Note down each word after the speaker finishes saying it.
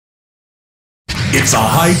It's a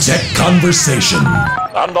high-tech conversation.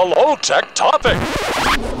 And a low-tech topic.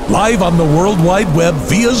 Live on the World Wide Web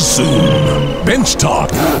via Zoom. Bench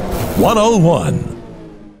Talk 101.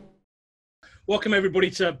 Welcome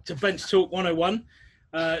everybody to Bench Talk 101.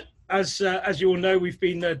 As you all know, we've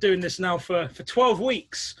been doing this now for 12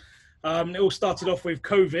 weeks. It all started off with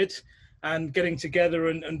COVID and getting together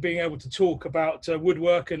and being able to talk about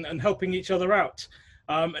woodwork and helping each other out.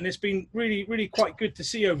 And it's been really quite good to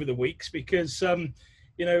see over the weeks because,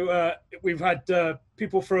 we've had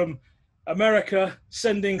people from America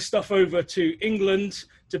sending stuff over to England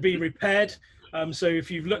to be repaired. So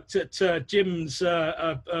if you've looked at Jim's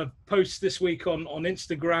post this week on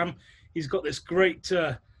Instagram, he's got this great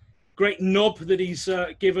knob that he's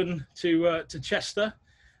given to Chester.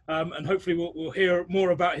 And hopefully we'll hear more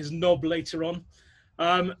about his knob later on.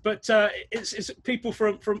 But it's people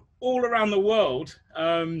from all around the world,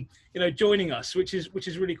 joining us, which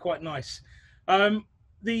is really quite nice.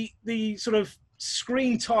 The sort of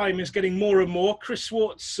screen time is getting more and more. Chris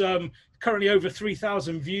Swartz, currently over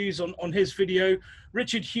 3,000 views on his video.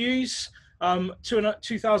 Richard Hughes,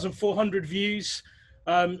 2,400 views.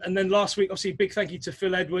 And then last week, obviously, big thank you to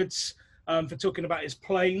Phil Edwards for talking about his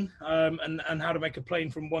plane and how to make a plane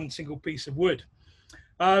from one single piece of wood.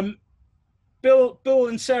 Bill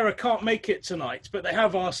and Sarah can't make it tonight, but they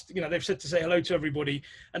have asked. They've said to say hello to everybody,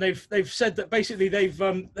 and they've said that basically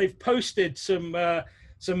they've posted some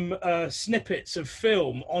snippets of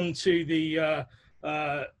film onto the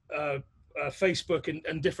Facebook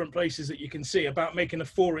and different places that you can see about making a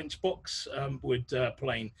 4-inch box wood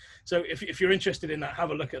plane. So if you're interested in that,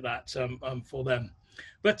 have a look at that for them.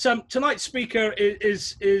 But tonight's speaker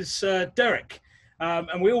is Derek.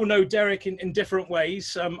 And we all know Derek in different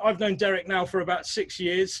ways. I've known Derek now for about 6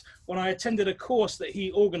 years when I attended a course that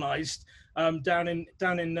he organised down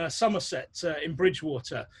in Somerset in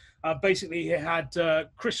Bridgewater. Basically, he had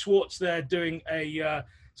Chris Swartz there doing a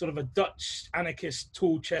sort of a Dutch anarchist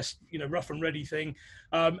tool chest, rough and ready thing.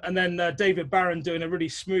 And then David Barron doing a really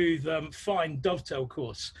smooth, fine dovetail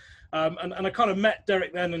course. And I kind of met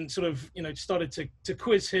Derek then and sort of, started to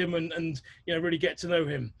quiz him and really get to know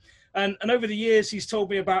him. And over the years, he's told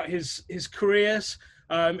me about his careers.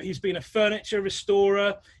 He's been a furniture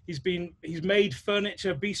restorer. He's made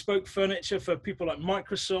furniture, bespoke furniture for people like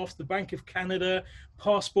Microsoft, the Bank of Canada,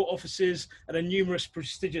 passport offices, and then numerous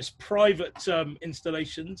prestigious private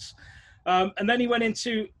installations. And then he went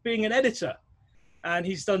into being an editor. And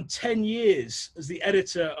he's done 10 years as the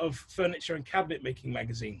editor of Furniture and Cabinetmaking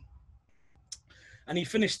magazine. And he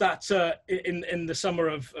finished that in the summer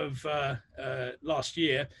of last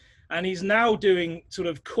year. And he's now doing sort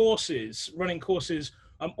of running courses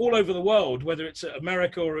all over the world, whether it's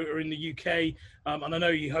America or in the UK. And I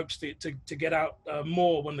know he hopes to get out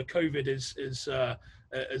more when the COVID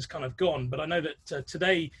is kind of gone. But I know that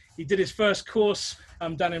today he did his first course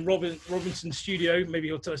down in Robinson Studio. Maybe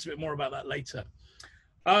he'll tell us a bit more about that later.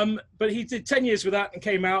 But he did 10 years with that and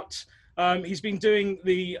came out. He's been doing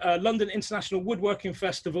the London International Woodworking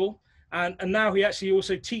Festival. And now he actually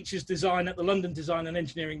also teaches design at the London Design and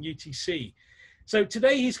Engineering UTC. So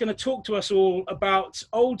today he's going to talk to us all about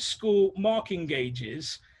old school marking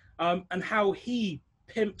gauges and how he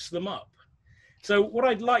pimps them up. So what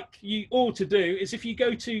I'd like you all to do is if you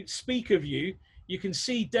go to Speaker View, you can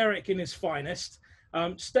see Derek in his finest.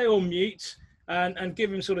 Stay on mute and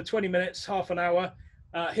give him sort of 20 minutes, half an hour.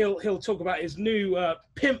 He'll talk about his new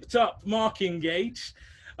pimped up marking gauge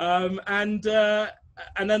and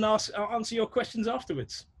then answer your questions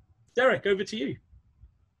afterwards. Derek, over to you.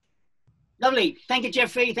 Lovely. Thank you,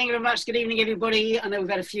 Geoffrey. Thank you very much. Good evening, everybody. I know we've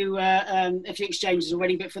had a few exchanges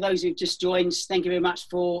already, but for those who've just joined, thank you very much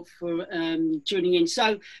for tuning in.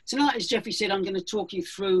 So tonight, as Geoffrey said, I'm going to talk you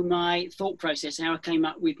through my thought process, how I came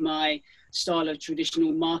up with my style of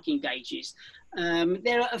traditional marking gauges.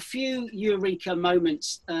 There are a few eureka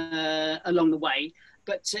moments along the way,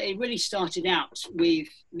 but it really started out with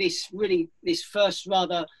this first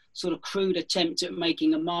rather sort of crude attempt at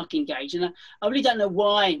making a marking gauge. And I really don't know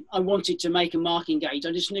why I wanted to make a marking gauge.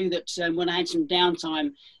 I just knew that when I had some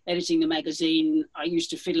downtime editing the magazine, I used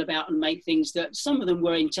to fiddle about and make things that some of them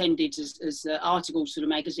were intended as articles for the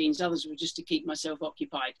magazines. Others were just to keep myself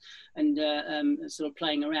occupied and sort of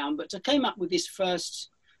playing around. But I came up with this first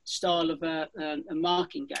style of a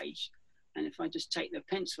marking gauge. And if I just take the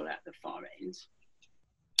pencil out the far end,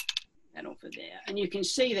 that over there, and you can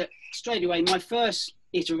see that straight away my first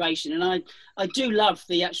iteration, and I do love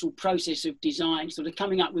the actual process of design, sort of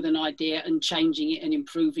coming up with an idea and changing it and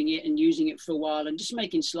improving it and using it for a while and just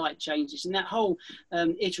making slight changes, and that whole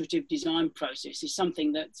iterative design process is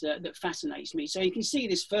something that that fascinates me. So you can see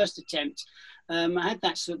this first attempt I had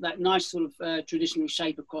that nice sort of traditional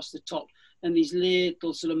shape across the top and these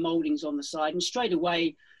little sort of mouldings on the side. And straight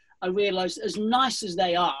away, I realised, as nice as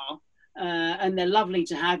they are, and they're lovely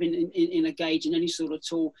to have in a gauge in any sort of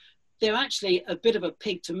tool, they're actually a bit of a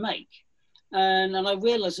pig to make. And I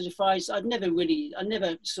realised that I'd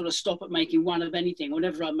never sort of stop at making one of anything.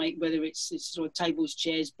 Whenever I make, whether it's sort of tables,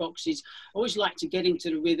 chairs, boxes, I always like to get into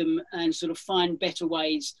the rhythm and sort of find better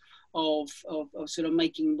ways of sort of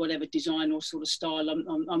making whatever design or sort of style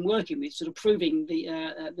I'm working with, sort of proving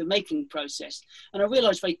the making process. And I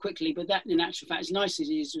realised very quickly, but that in actual fact, as nice as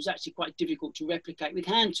it is, was actually quite difficult to replicate with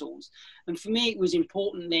hand tools. And for me, it was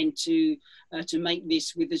important then to make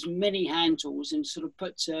this with as many hand tools and sort of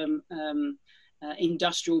put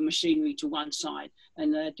industrial machinery to one side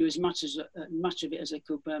and do as much of it as I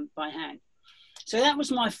could by hand. So that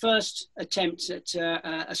was my first attempt at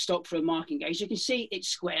a stock for a marking gauge. You can see it's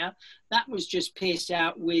square. That was just pierced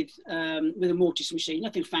out with a mortise machine,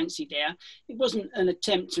 nothing fancy there. It wasn't an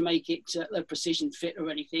attempt to make it a precision fit or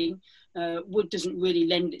anything. Wood doesn't really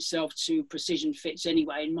lend itself to precision fits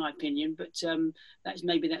anyway, in my opinion, but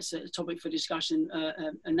that's a topic for discussion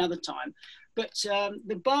another time. But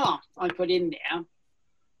the bar I put in there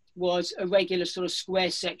was a regular sort of square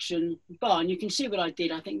section bar. And you can see what I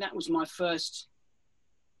did. I think that was my first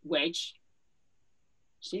wedge.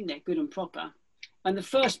 See, they're good and proper. And the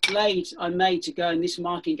first blade I made to go in this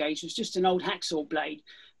marking gauge was just an old hacksaw blade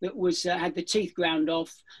that was had the teeth ground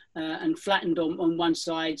off and flattened on one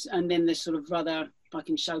side. And then there's sort of rather, if I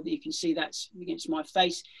can show that you can see that's against my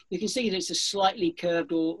face, you can see that it's a slightly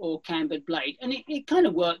curved or cambered blade. And it kind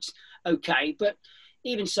of works okay, but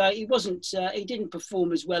even so, it didn't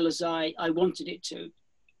perform as well as I wanted it to.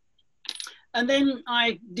 And then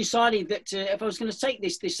I decided that if I was going to take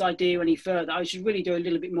this idea any further, I should really do a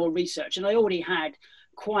little bit more research. And I already had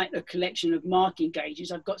quite a collection of marking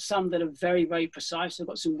gauges. I've got some that are very, very precise. I've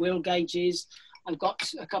got some wheel gauges. I've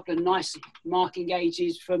got a couple of nice marking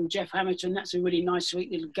gauges from Jeff Hamilton. That's a really nice,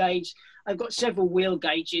 sweet little gauge. I've got several wheel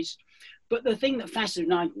gauges. But the thing that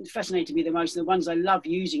fascinated me the most, the ones I love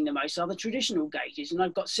using the most, are the traditional gauges. And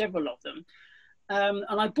I've got several of them.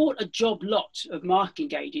 And I bought a job lot of marking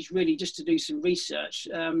gauges, really just to do some research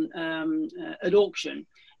at auction.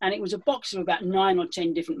 And it was a box of about 9 or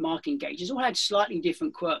 10 different marking gauges, all had slightly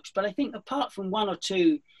different quirks. But I think apart from 1 or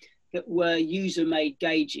 2 that were user-made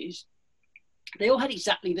gauges, they all had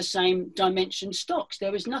exactly the same dimension stocks.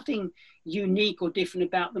 There was nothing unique or different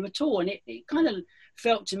about them at all. And it kind of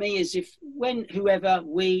felt to me as if whoever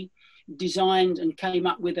we designed and came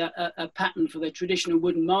up with a pattern for the traditional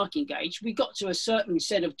wooden marking gauge, we got to a certain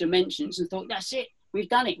set of dimensions and thought, that's it, we've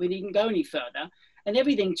done it, we didn't go any further. And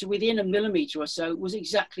everything to within a millimetre or so was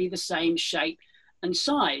exactly the same shape and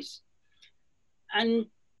size. And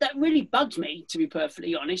that really bugged me, to be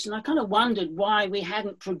perfectly honest. And I kind of wondered why we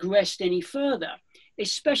hadn't progressed any further,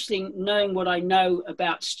 especially knowing what I know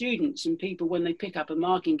about students and people when they pick up a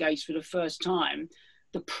marking gauge for the first time,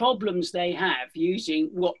 the problems they have using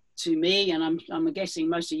what, to me, and I'm guessing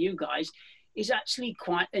most of you guys, is actually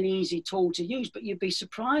quite an easy tool to use. But you'd be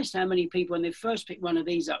surprised how many people, when they first pick one of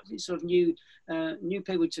these up, it's sort of new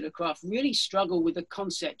people to the craft, really struggle with the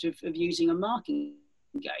concept of using a marking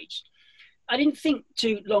gauge. I didn't think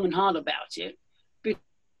too long and hard about it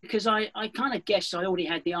because I kind of guessed I already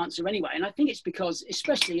had the answer anyway. And I think it's because,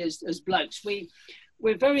 especially as blokes,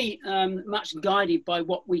 we're very much guided by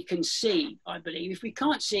what we can see, I believe. If we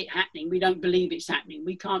can't see it happening, we don't believe it's happening.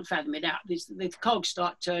 We can't fathom it out. The cogs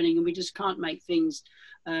start turning and we just can't make things,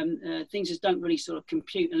 things just don't really sort of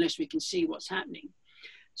compute unless we can see what's happening.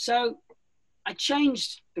 So I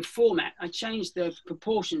changed the format. I changed the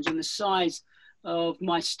proportions and the size of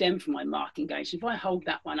my stem for my marking gauge. If I hold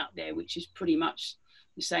that one up there, which is pretty much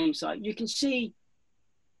the same size, you can see,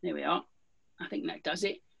 there we are. I think that does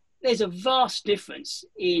it. There's a vast difference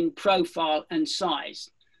in profile and size.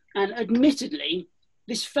 And admittedly,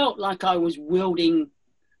 this felt like I was wielding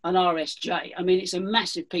an RSJ. I mean, it's a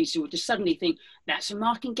massive piece of wood to suddenly think that's a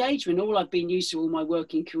marking gauge when all I've been used to all my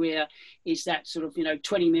working career is that sort of,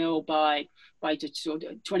 20 mil by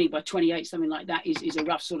 20 by 28, something like that is a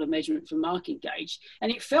rough sort of measurement for marking gauge.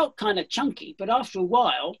 And it felt kind of chunky, but after a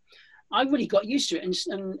while, I really got used to it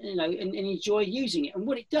and enjoy using it. And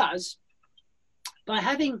what it does, by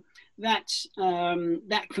having that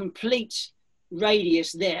complete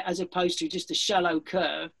radius there, as opposed to just a shallow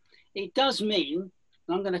curve, it does mean,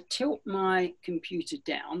 and I'm going to tilt my computer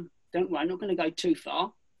down. Don't worry, I'm not going to go too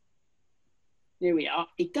far. There we are.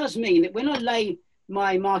 It does mean that when I lay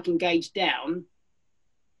my marking gauge down,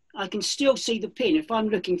 I can still see the pin. If I'm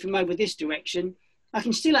looking from over this direction, I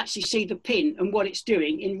can still actually see the pin and what it's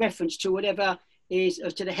doing in reference to whatever is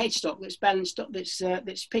to the headstock that's balanced,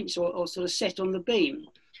 that's pinched or sort of set on the beam.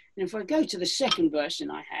 And if I go to the second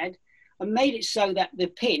version I had, I made it so that the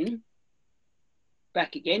pin,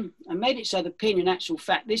 back again, I made it so the pin in actual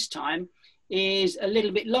fact this time is a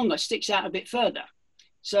little bit longer, sticks out a bit further.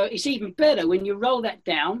 So it's even better when you roll that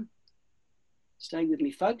down. Stay with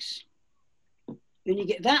me, folks. When you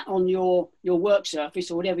get that on your work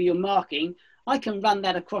surface or whatever you're marking, I can run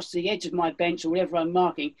that across the edge of my bench or whatever I'm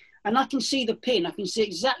marking, and I can see the pin. I can see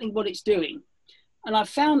exactly what it's doing. And I've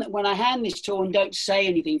found that when I hand this tool and don't say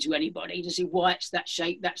anything to anybody to see why it's that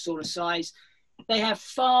shape, that sort of size, they have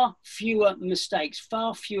far fewer mistakes,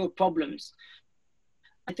 far fewer problems.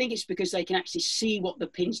 I think it's because they can actually see what the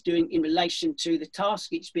pin's doing in relation to the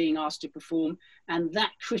task it's being asked to perform, and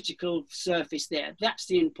that critical surface there, that's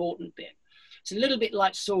the important bit. It's a little bit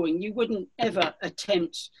like sawing. You wouldn't ever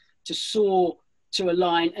attempt to saw to a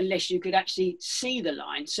line unless you could actually see the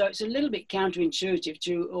line. So it's a little bit counterintuitive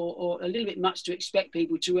to, or a little bit much to expect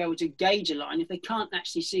people to be able to gauge a line if they can't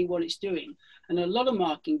actually see what it's doing. And a lot of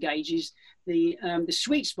marking gauges, the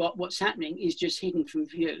sweet spot, what's happening is just hidden from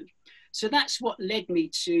view. So that's what led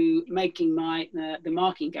me to making my the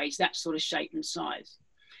marking gauge that sort of shape and size.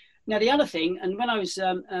 Now the other thing, and when I was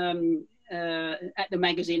at the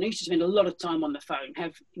magazine, I used to spend a lot of time on the phone,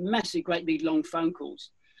 have massive, great big long phone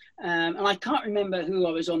calls. And I can't remember who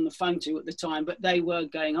I was on the phone to at the time, but they were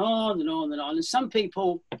going on and on and on. And some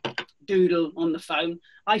people doodle on the phone.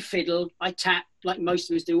 I fiddle, I tap, like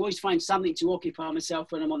most of us do. Always find something to occupy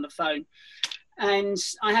myself when I'm on the phone. And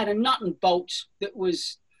I had a nut and bolt that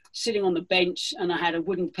was sitting on the bench, and I had a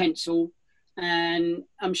wooden pencil. And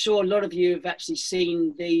I'm sure a lot of you have actually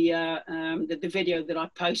seen the video that I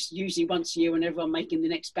post usually once a year whenever I'm making the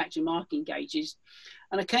next batch of marking gauges.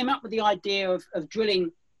 And I came up with the idea of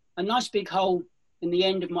drilling a nice big hole in the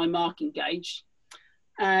end of my marking gauge.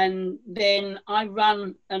 And then I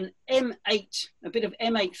run an M8, a bit of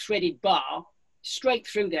M8 threaded bar straight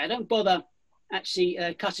through there. I don't bother actually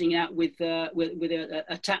cutting out with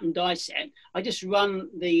a tap and die set. I just run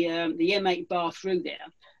the M8 bar through there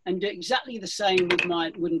and do exactly the same with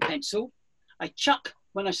my wooden pencil. I chuck,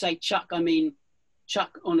 when I say chuck, I mean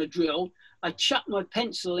chuck on a drill. I chuck my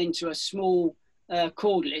pencil into a small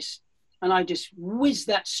cordless, and I just whiz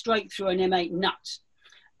that straight through an M8 nut.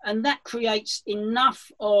 And that creates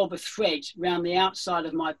enough of a thread around the outside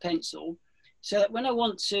of my pencil so that when I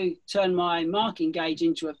want to turn my marking gauge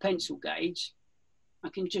into a pencil gauge, I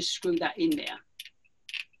can just screw that in there.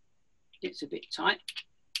 It's a bit tight.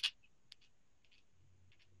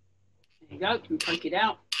 There you go, and poke it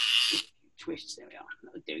out. Twists, there we are,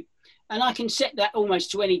 that'll do. And I can set that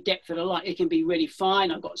almost to any depth that I like. It can be really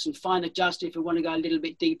fine. I've got some fine adjuster if I want to go a little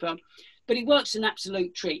bit deeper, but it works an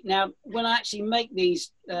absolute treat. Now, when I actually make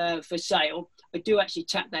these for sale, I do actually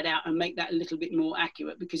tap that out and make that a little bit more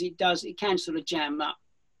accurate, because it can sort of jam up.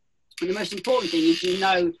 And the most important thing is, you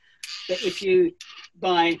know, that if you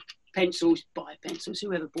buy pencils,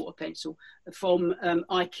 whoever bought a pencil from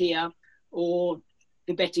IKEA or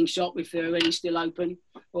the betting shop, if they're already still open,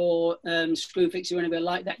 or Screwfix or anywhere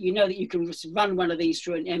like that, you know that you can just run one of these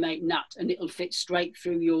through an M8 nut and it'll fit straight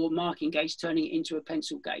through your marking gauge, turning it into a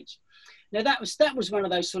pencil gauge. Now that was one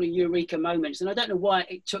of those sort of eureka moments, and I don't know why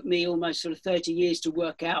it took me almost sort of 30 years to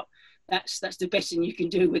work out that's the best thing you can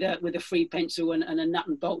do with a free pencil and a nut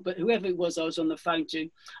and bolt. But whoever it was I was on the phone to,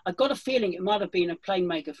 I got a feeling it might have been a plane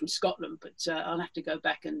maker from Scotland, but I'll have to go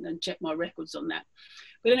back and check my records on that.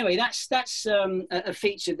 But anyway, that's a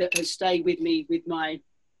feature that has stayed with me with my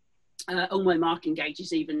all my marking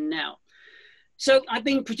gauges even now. So I've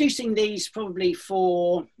been producing these probably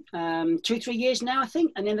for 2-3 years now, I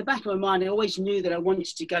think. And in the back of my mind, I always knew that I wanted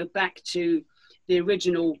to go back to the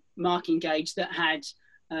original marking gauge that had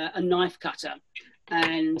a knife cutter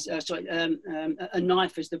and a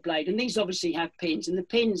knife as the blade. And these obviously have pins. And the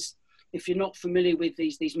pins, if you're not familiar with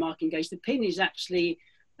these marking gauges, the pin is actually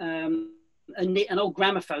an old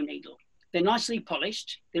gramophone needle. They're nicely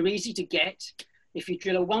polished. They're easy to get. If you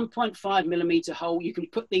drill a 1.5mm hole, you can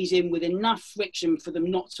put these in with enough friction for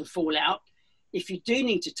them not to fall out. If you do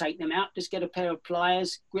need to take them out, just get a pair of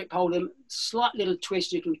pliers, grip hold them, slight little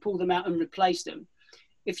twist, you can pull them out and replace them.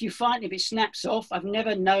 If you find if it snaps off, I've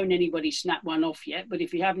never known anybody snap one off yet, but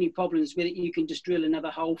if you have any problems with it, you can just drill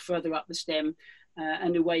another hole further up the stem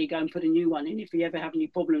and away you go and put a new one in. If you ever have any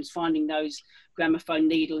problems finding those gramophone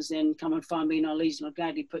needles, then come and find me and I'll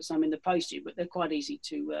gladly put some in the post to you, but they're quite easy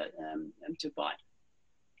to buy.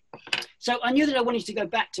 So I knew that I wanted to go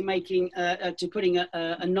back to making, to putting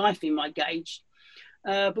a knife in my gauge.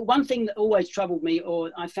 But one thing that always troubled me,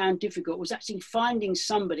 or I found difficult, was actually finding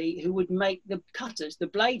somebody who would make the cutters, the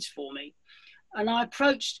blades for me. And I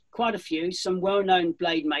approached quite a few, some well-known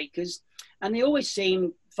blade makers, and they always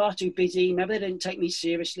seemed far too busy. Maybe they didn't take me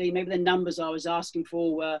seriously. Maybe the numbers I was asking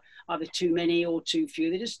for were either too many or too few.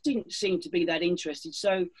 They just didn't seem to be that interested.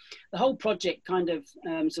 So the whole project kind of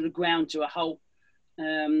sort of ground to a halt,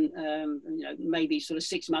 maybe sort of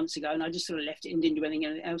 6 months ago. And I just sort of left it and didn't do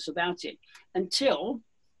anything else about it until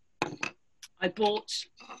I bought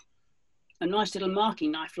a nice little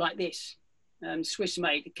marking knife like this, Swiss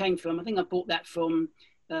made. It came from, I think I bought that from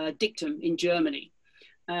Dictum in Germany.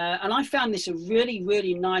 And I found this a really,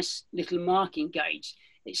 really nice little marking gauge.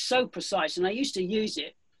 It's so precise. And I used to use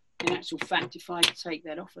it, in actual fact, if I take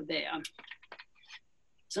that off of there.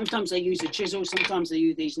 Sometimes I use a chisel, sometimes I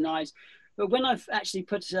use these knives. But when I've actually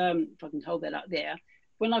put, if I can hold that up there,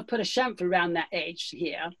 when I've put a chamfer around that edge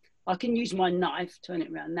here, I can use my knife, turn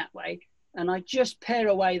it around that way, and I just pare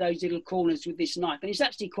away those little corners with this knife. And it's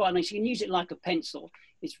actually quite nice. You can use it like a pencil.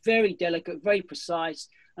 It's very delicate, very precise.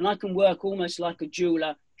 And I can work almost like a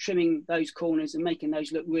jeweler, trimming those corners and making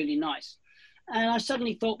those look really nice. And I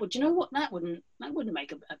suddenly thought, well, do you know what? That wouldn't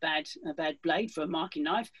make a bad blade for a marking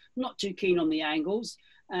knife. I'm not too keen on the angles,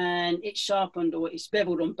 and it's sharpened or it's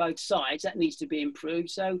beveled on both sides. That needs to be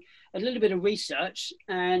improved. So a little bit of research,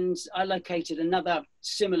 and I located another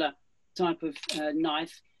similar type of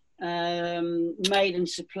knife, made and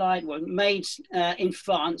supplied, made in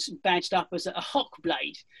France, badged up as a hock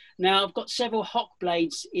blade. Now I've got several hock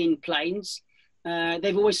blades in planes.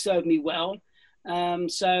 They've always served me well.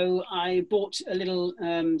 So I bought a little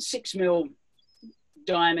 6 mil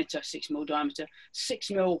diameter, 6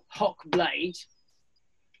 mil hock blade,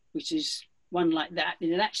 which is one like that.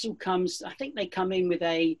 And it actually comes, I think they come in with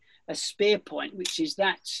a spear point, which is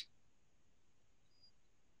that.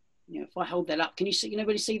 You know, if I hold that up, can you see? Can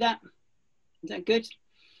anybody see that? Is that good?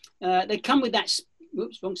 They come with that.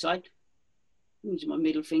 Whoops, wrong side. Use my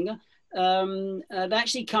middle finger. They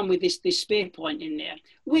actually come with this spear point in there,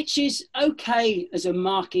 which is okay as a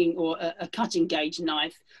marking or a cutting gauge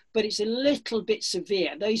knife, but it's a little bit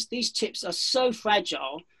severe. These tips are so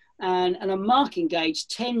fragile, and a marking gauge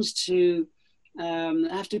tends to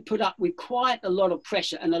have to put up with quite a lot of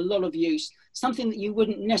pressure and a lot of use, something that you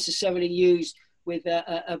wouldn't necessarily use with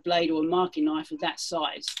a blade or a marking knife of that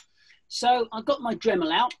size. So I got my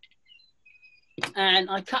Dremel out, and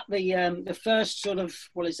I cut the first sort of,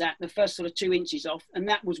 the first sort of 2 inches off, and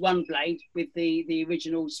that was one blade with the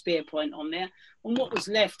original spear point on there. And what was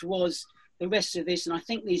left was the rest of this, and I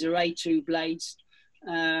think these are A2 blades.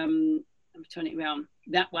 Let me turn it around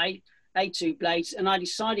that way, A2 blades. And I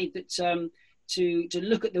decided that to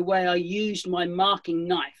look at the way I used my marking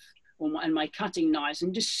knife and my cutting knives,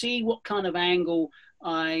 and just see what kind of angle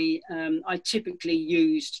I typically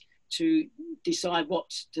used to decide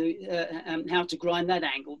how to grind that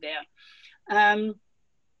angle there. And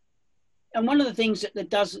one of the things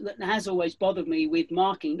that has always bothered me with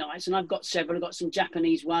marking knives, and I've got several, I've got some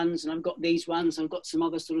Japanese ones, and I've got these ones, I've got some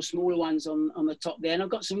other sort of smaller ones on the top there, and I've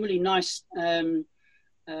got some really nice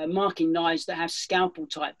marking knives that have scalpel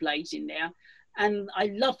type blades in there, and I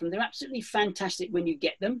love them. They're absolutely fantastic when you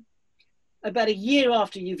get them. About a year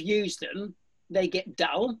after you've used them, they get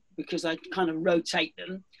dull because I kind of rotate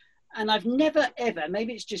them. And I've never ever,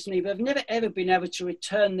 maybe it's just me, but I've never ever been able to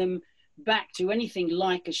return them back to anything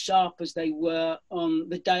like as sharp as they were on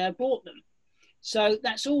the day I bought them. So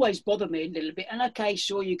that's always bothered me a little bit. And okay,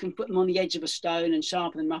 sure, you can put them on the edge of a stone and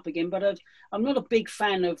sharpen them up again, but I'm not a big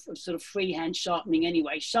fan of sort of freehand sharpening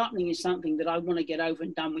anyway. Sharpening is something that I want to get over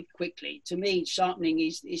and done with quickly. To me, sharpening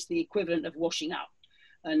is the equivalent of washing up.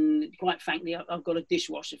 And quite frankly, I've got a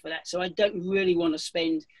dishwasher for that. So I don't really want to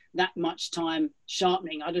spend that much time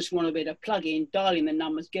sharpening. I just want to be able to plug in, dial in the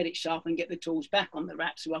numbers, get it sharp, and get the tools back on the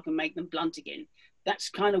wrap so I can make them blunt again.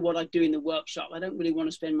 That's kind of what I do in the workshop. I don't really want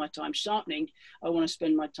to spend my time sharpening. I want to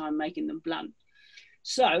spend my time making them blunt.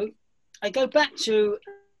 So I go back to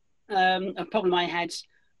a problem I had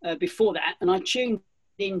before that, and I tuned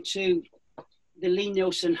into the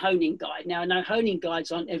Lie-Nielsen honing guide. Now, I know honing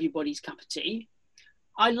guides aren't everybody's cup of tea.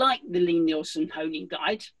 I like the Lie-Nielsen honing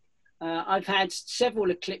guide. I've had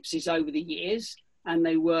several eclipses over the years, and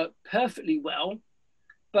they work perfectly well,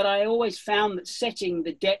 but I always found that setting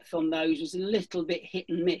the depth on those was a little bit hit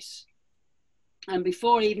and miss. And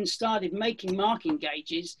before I even started making marking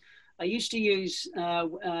gauges, I used to use,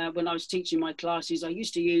 when I was teaching my classes, I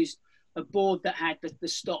used to use a board that had the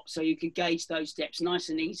stop so you could gauge those depths nice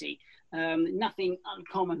and easy. Nothing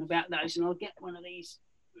uncommon about those, and I'll get one of these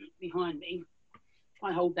behind me.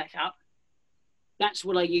 I hold that up. That's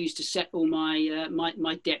what I use to set all my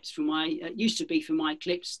my depths for my used to be for my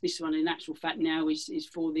clips. This one, in actual fact, now is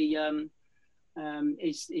for the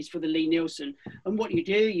is for the Lie-Nielsen. And what you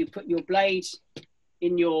do, you put your blades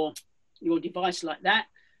in your device like that.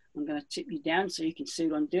 I'm going to tip you down so you can see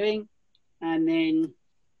what I'm doing. And then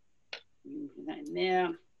put that in there,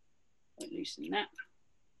 loosen that,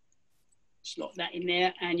 slot that in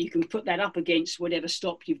there, and you can put that up against whatever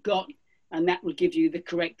stop you've got, and that will give you the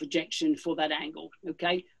correct projection for that angle.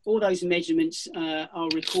 Okay, all those measurements are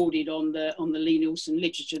recorded on the Lie-Nielsen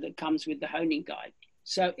literature that comes with the honing guide.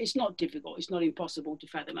 So it's not difficult, it's not impossible to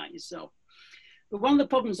fathom out yourself. But one of the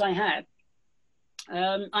problems I had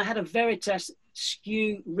a Veritas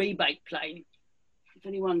skew rebate plane. If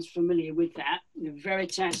anyone's familiar with that, the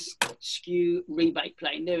Veritas skew rebate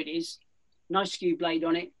plane, there it is. Nice skew blade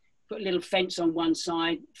on it. Put a little fence on one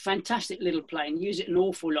side. Fantastic little plane. Use it an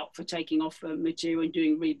awful lot for taking off material and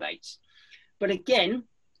doing rebates. But again,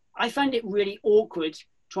 I found it really awkward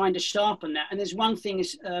trying to sharpen that. And there's one thing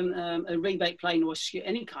is a rebate plane or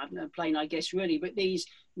any kind of plane, I guess, really, but these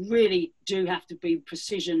really do have to be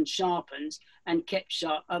precision sharpened and kept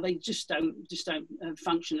sharp. They just don't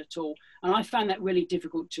function at all. And I found that really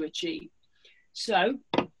difficult to achieve. So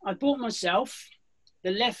I bought myself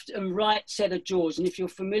the left and right set of jaws. And if you're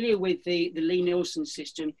familiar with the Lie-Nielsen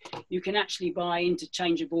system, you can actually buy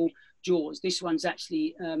interchangeable jaws. This one's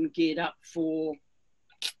actually geared up for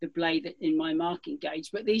the blade in my marking gauge.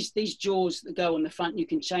 But these jaws that go on the front, you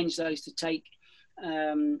can change those to take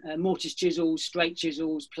mortise chisels, straight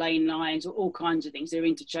chisels, plain lines, all kinds of things. They're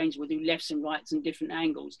interchangeable, do lefts and rights and different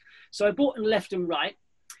angles. So I bought a left and right.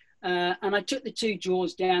 And I took the two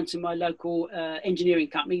jaws down to my local engineering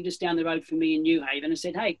company just down the road from me in New Haven and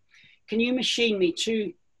said, hey, can you machine me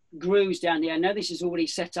two grooves down there? I know this is already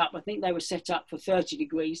set up. I think they were set up for 30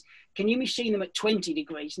 degrees. Can you machine them at 20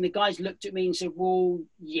 degrees? And the guys looked at me and said, well,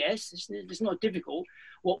 yes, it's not difficult.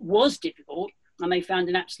 What was difficult, and they found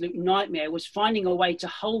an absolute nightmare, was finding a way to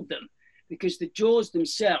hold them, because the jaws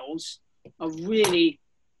themselves are really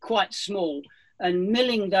quite small, and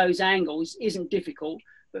milling those angles isn't difficult.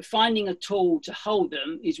 But finding a tool to hold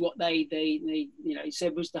them is what they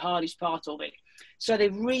said was the hardest part of it. So they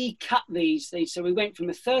recut these. So we went from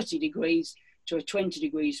a 30 degrees to a 20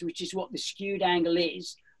 degrees, which is what the skewed angle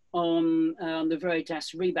is on the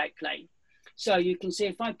Veritas rebate plane. So you can see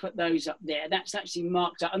if I put those up there, that's actually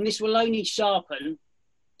marked up. And this will only sharpen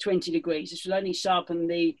 20 degrees. This will only sharpen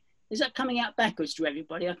the... Is that coming out backwards to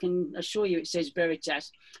everybody? I can assure you it says Veritas,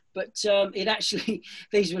 but it actually,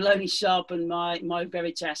 these will only sharpen my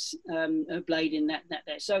Veritas blade in that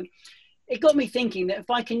there. So it got me thinking that if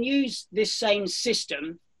I can use this same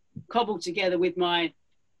system cobbled together with my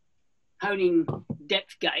honing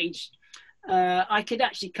depth gauge, I could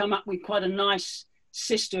actually come up with quite a nice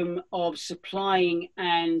system of supplying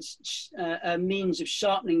and a means of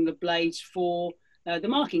sharpening the blades for the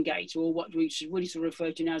marking gauge, or what we should really sort of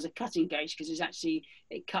refer to now as a cutting gauge, because it's actually,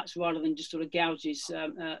 it cuts rather than just sort of gouges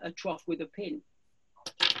a trough with a pin.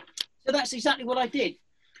 So that's exactly what I did.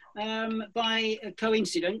 By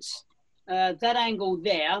coincidence, that angle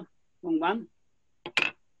there, wrong one,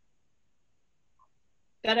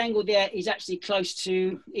 that angle there is actually close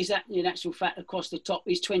to, is that in actual fact across the top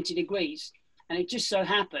is 20 degrees. And it just so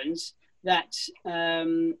happens that,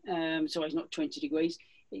 sorry, it's not 20 degrees.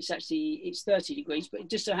 It's actually, it's 30 degrees, but it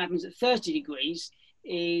just so happens that 30 degrees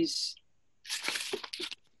is,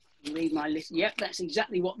 read my list. Yep, that's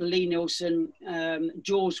exactly what the Lie-Nielsen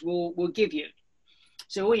jaws will give you.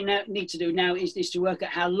 So all you need to do now is to work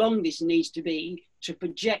out how long this needs to be to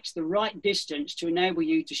project the right distance to enable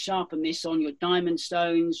you to sharpen this on your diamond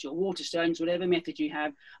stones, your water stones, whatever method you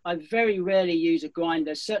have. I very rarely use a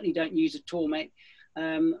grinder, certainly don't use a Tormek.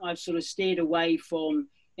 I've sort of steered away from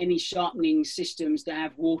any sharpening systems that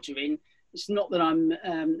have water in. It's not that I'm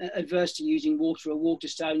adverse to using water or water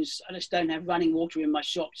stones. I just don't have running water in my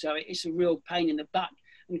shop, so it's a real pain in the butt.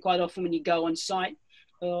 And quite often when you go on site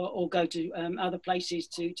or go to other places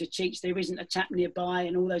to teach, there isn't a tap nearby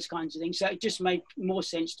and all those kinds of things. So it just made more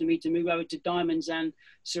sense to me to move over to diamonds and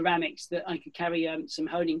ceramics that I could carry some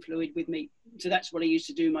honing fluid with me. So that's what I used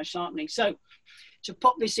to do my sharpening. So to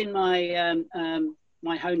pop this in my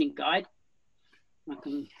my honing guide, I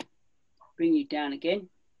can bring you down again.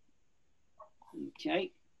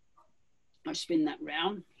 Okay, I spin that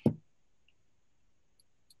round. I'm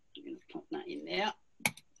going to pop that in there.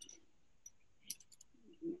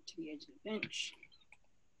 To the edge of the bench.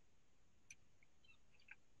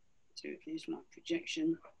 So here's my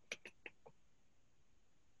projection.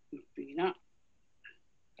 Bring it up.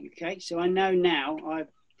 Okay, so I know now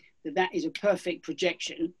that is a perfect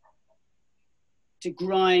projection to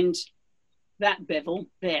grind that bevel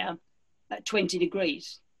there at 20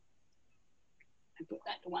 degrees. And put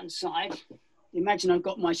that to one side. imagine I've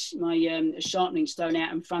got my sharpening stone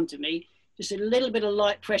out in front of me, just a little bit of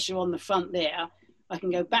light pressure on the front there. I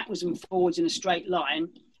can go backwards and forwards in a straight line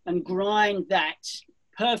and grind that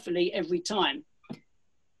perfectly every time,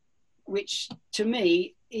 which to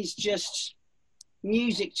me is just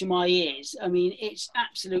music to my ears. I mean, it's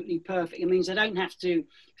absolutely perfect. It means I don't have to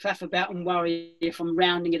faff about and worry if I'm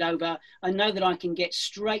rounding it over. I know that I can get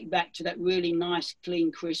straight back to that really nice,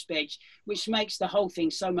 clean, crisp edge, which makes the whole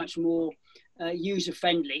thing so much more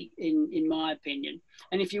user-friendly, in my opinion.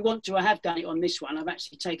 And if you want to, I have done it on this one. I've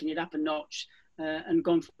actually taken it up a notch and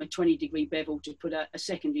gone from a 20-degree bevel to put a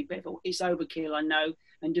secondary bevel. It's overkill, I know,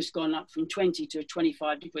 and just gone up from 20 to a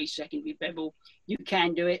 25-degree secondary bevel. You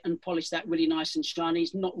can do it and polish that really nice and shiny.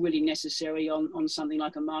 It's not really necessary on something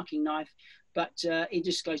like a marking knife, but it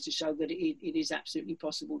just goes to show that it is absolutely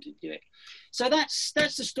possible to do it. So that's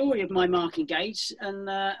the story of my marking gauge and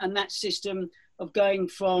that system of going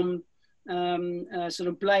from sort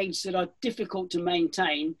of blades that are difficult to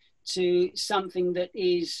maintain to something that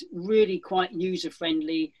is really quite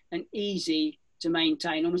user-friendly and easy to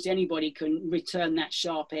maintain. Almost anybody can return that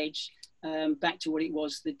sharp edge back to what it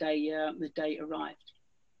was the day it arrived.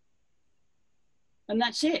 And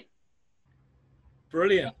that's it.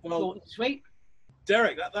 Brilliant. Well, sweet.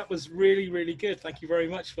 Derek, that was really, really good. Thank you very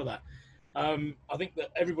much for that. I think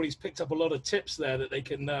that everybody's picked up a lot of tips there that they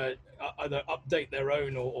can either update their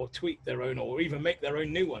own or tweak their own or even make their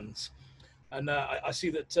own new ones. And I see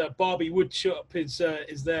that Barbie Woodshop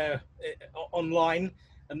is there online,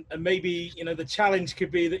 and maybe, you know, the challenge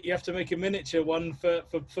could be that you have to make a miniature one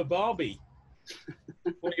for Barbie.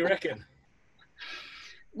 What do you reckon?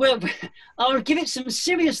 Well, I'll give it some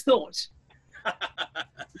serious thought.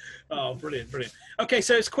 Oh, brilliant, brilliant. Okay,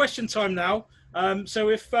 so it's question time now. So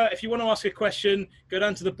if you want to ask a question, go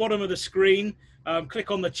down to the bottom of the screen,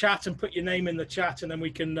 click on the chat and put your name in the chat, and then we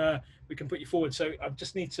can put you forward. So I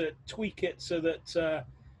just need to tweak it so that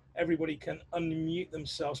everybody can unmute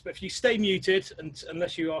themselves. But if you stay muted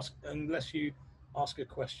unless you ask a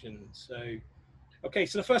question. So, okay,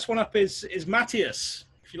 so the first one up is Matthias.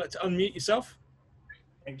 If you'd like to unmute yourself.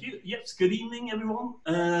 Thank you. Yes, good evening, everyone.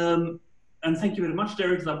 And thank you very much,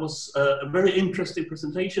 Derek. That was a very interesting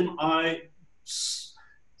presentation. I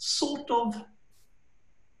sort of,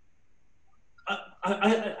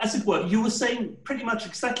 as it were, you were saying pretty much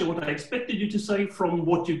exactly what I expected you to say from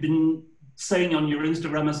what you've been saying on your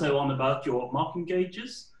Instagram and so on about your marking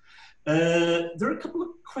gauges. There are a couple of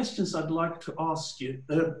questions I'd like to ask you.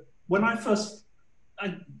 When I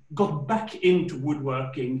got back into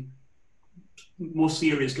woodworking more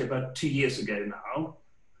seriously about 2 years ago now,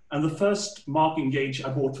 and the first marking gauge I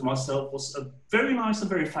bought for myself was a very nice and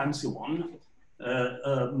very fancy one,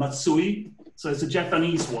 Matsui. So it's a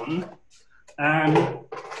Japanese one, and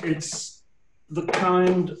it's the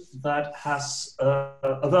kind that has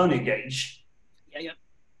a vernier gauge. Yeah.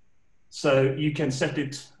 So you can set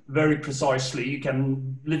it very precisely. You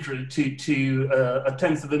can literally to a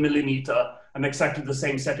 1/10 of a millimeter and exactly the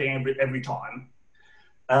same setting every time.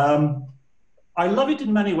 I love it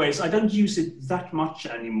in many ways. I don't use it that much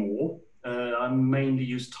anymore. I mainly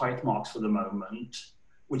use tight marks for the moment,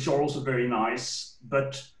 which are also very nice.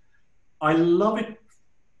 But I love it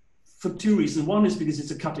for two reasons. One is because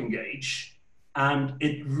it's a cutting gauge and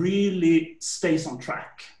it really stays on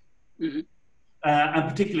track. Mm-hmm. And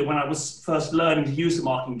particularly when I was first learning to use a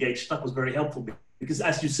marking gauge, that was very helpful because,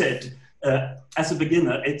 as you said, as a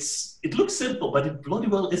beginner, it looks simple, but it bloody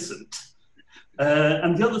well isn't.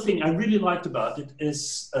 And the other thing I really liked about it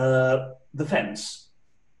is the fence.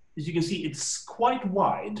 As you can see, it's quite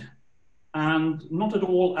wide and not at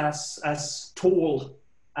all as tall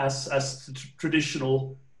as the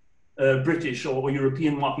traditional British or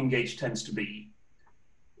European marking gauge tends to be.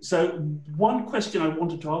 So one question I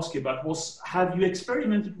wanted to ask you about was, have you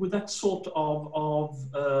experimented with that sort of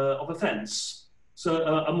a fence? So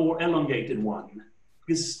a more elongated one?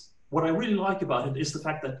 Because what I really like about it is the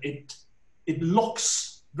fact that it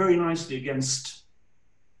locks very nicely against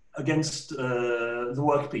the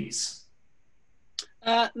workpiece.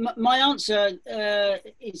 My answer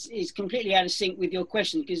is completely out of sync with your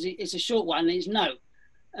question because it's a short one. It's no.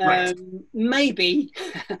 Right. Maybe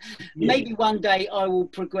one day I will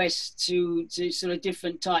progress to sort of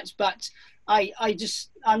different types, but I'm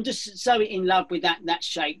just so in love with that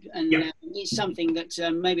shape, and it's something that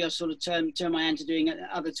maybe I'll sort of turn my hand to doing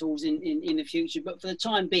other tools in the future. But for the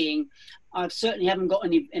time being, I certainly haven't got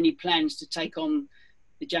any plans to take on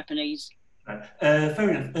the Japanese. Fair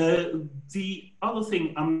enough. The other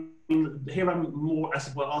thing, here I'm more, as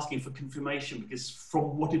it were, asking for confirmation because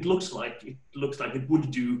from what it looks like it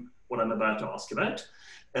would do what I'm about to ask about.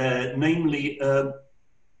 Namely,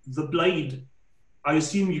 the blade I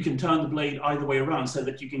assume you can turn the blade either way around so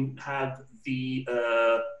that you can have the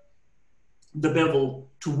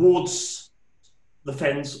bevel towards the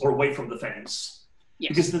fence or away from the fence. Yes.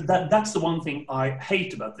 Because that's the one thing I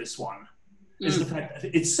hate about this one, is the fact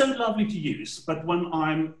that it's so lovely to use, but when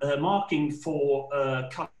I'm marking for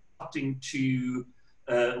cutting to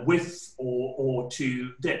width or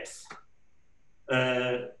to depth,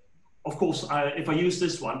 of course, if I use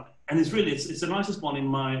this one, and it's the nicest one in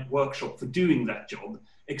my workshop for doing that job,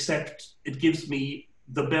 except it gives me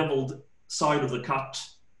the beveled side of the cut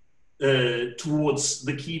towards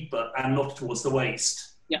the keeper and not towards the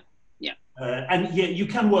waist. Yeah, yeah. And yeah, you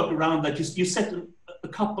can work around that. You set a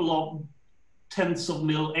couple of tenths of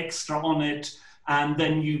mil extra on it, and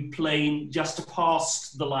then you plane just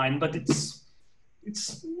past the line, but it's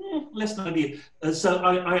less than ideal. So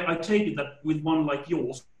I take it that with one like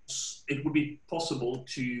yours, it would be possible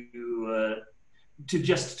to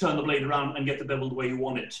just turn the blade around and get the bevel the way you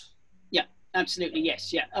want it. Yeah, absolutely,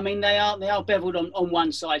 yes, yeah. I mean, they are beveled on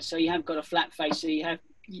one side, so you have got a flat face, so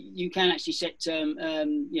you can actually set,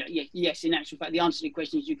 yes, in actual fact, the answer to the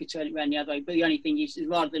question is you could turn it around the other way, but the only thing is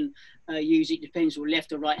rather than use it, depends on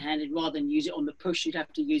left or right-handed, rather than use it on the push, you'd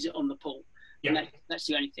have to use it on the pull. Yeah. And that's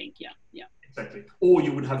the only thing, yeah, yeah. Exactly. Or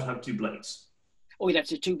you would have to have two blades. Or you'd have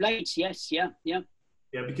to have two blades, yes, yeah, yeah.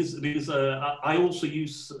 Yeah, because I also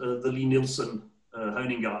use the Lee Nielsen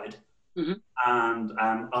honing guide, and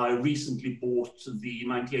I recently bought the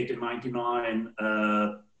 98 and 99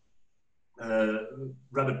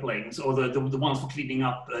 rabbit planes, or the ones for cleaning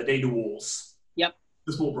up dado walls. Yep.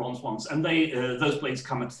 The small bronze ones, and those blades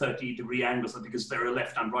come at 30-degree angles, because they're a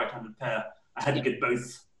left and right-handed pair. I had to get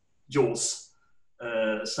both jaws,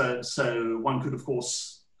 so one could of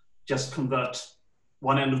course just convert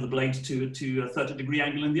one end of the blade to a 30-degree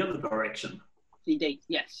angle in the other direction. Indeed,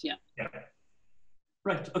 yes, yeah. Yeah.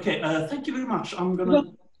 Right, okay, thank you very much. I'm gonna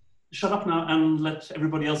shut up now and let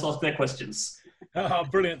everybody else ask their questions. Oh,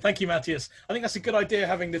 brilliant. Thank you, Matthias. I think that's a good idea,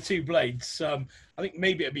 having the two blades. I think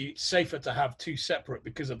maybe it'd be safer to have two separate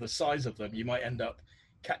because of the size of them. You might end up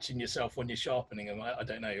catching yourself when you're sharpening them. I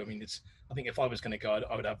don't know. I mean, I think if I was going to go,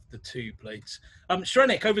 I would have the two blades.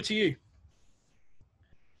 Shrenik, over to you.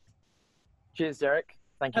 Cheers, Derek.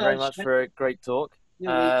 Thank you very much for a great talk.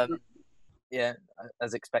 Yeah,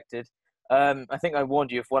 as expected. I think I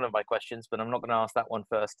warned you of one of my questions, but I'm not going to ask that one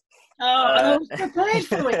first. Oh, I was prepared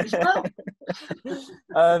for it as well.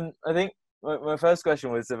 I think my first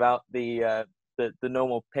question was about the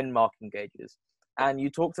normal pin marking gauges, and you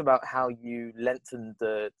talked about how you lengthened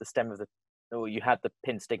the stem of or you had the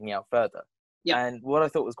pin sticking out further. Yeah. And what I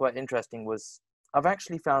thought was quite interesting was I've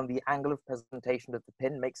actually found the angle of presentation of the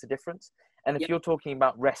pin makes a difference. And if you're talking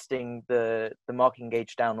about resting the marking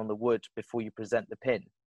gauge down on the wood before you present the pin,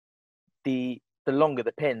 the longer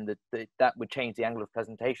the pin, that would change the angle of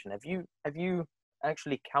presentation. Have you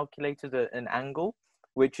actually calculated an angle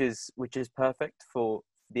which is perfect for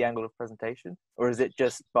the angle of presentation, or is it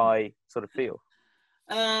just by sort of feel?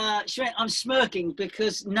 I'm smirking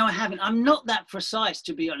because no, I haven't. I'm not that precise,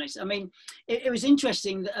 to be honest. I mean, it was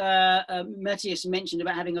interesting that Matthias mentioned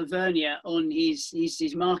about having a vernier on his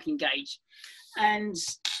marking gauge, and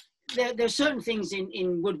there are certain things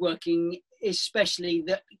in woodworking, especially,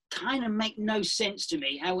 that kind of make no sense to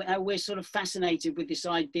me. How we're sort of fascinated with this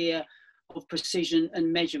idea of precision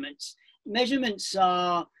and measurements. Measurements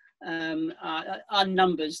are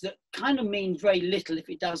numbers that kind of mean very little if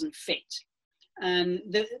it doesn't fit. And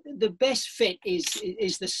the best fit is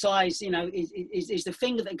the size, is the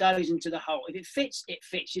finger that goes into the hole. If it fits, it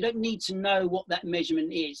fits. You don't need to know what that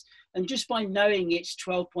measurement is. And just by knowing it's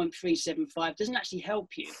 12.375 doesn't actually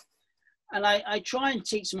help you. And I try and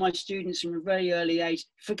teach my students from a very early age,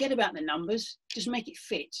 forget about the numbers, just make it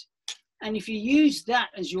fit. And if you use that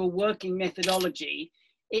as your working methodology,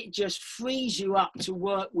 it just frees you up to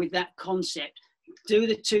work with that concept. Do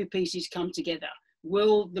the two pieces come together?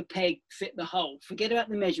 Will the peg fit the hole? Forget about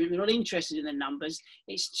the measurement. We're not interested in the numbers.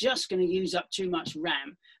 It's just going to use up too much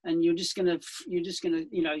RAM, and you're just going to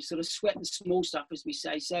sort of sweat the small stuff, as we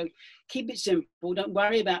say. So keep it simple. Don't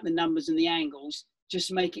worry about the numbers and the angles.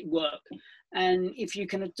 Just make it work. And if you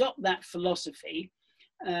can adopt that philosophy,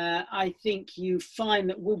 I think you find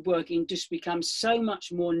that woodworking just becomes so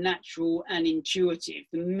much more natural and intuitive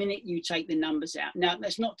the minute you take the numbers out. Now,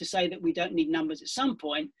 that's not to say that we don't need numbers at some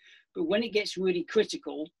point, but when it gets really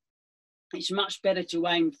critical, it's much better to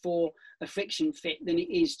aim for a friction fit than it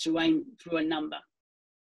is to aim through a number.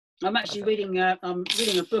 I'm actually reading a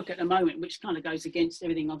book at the moment, which kind of goes against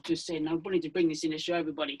everything I've just said, and I wanted to bring this in to show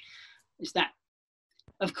everybody. Is that,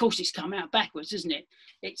 of course, it's come out backwards, isn't it?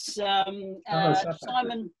 It's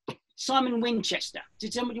Simon Winchester.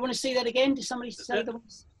 Did somebody want to see that again? Did somebody say the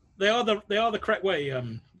ones? They are the correct way,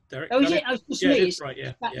 Derek. Oh, is it? Oh, it's just yeah, me. it's right.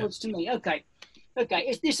 Yeah, backwards to me. Okay.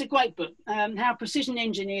 This is a great book. How precision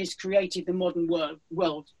engineers created the modern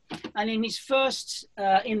world. And in his first,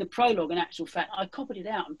 in the prologue, in actual fact, I copied it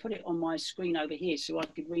out and put it on my screen over here so I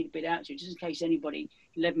could read a bit out to you, just in case anybody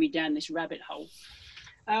led me down this rabbit hole.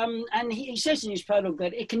 And he says in his prologue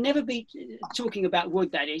that it can never be, talking about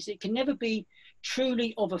wood that is, it can never be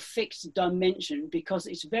truly of a fixed dimension because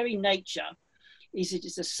its very nature is it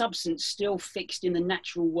is a substance still fixed in the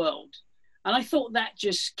natural world. And I thought that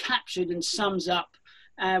just captured and sums up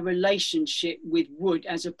our relationship with wood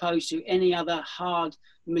as opposed to any other hard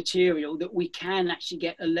material that we can actually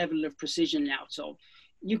get a level of precision out of.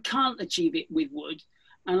 You can't achieve it with wood.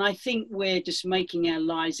 And I think we're just making our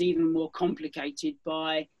lives even more complicated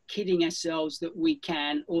by kidding ourselves that we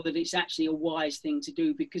can, or that it's actually a wise thing to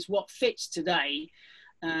do, because what fits today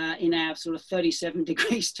in our sort of 37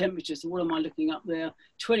 degrees temperature, so what am I looking up there?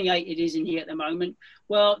 28 it is in here at the moment.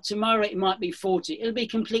 Well, tomorrow it might be 40. It'll be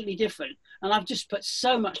completely different. And I've just put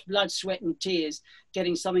so much blood, sweat and tears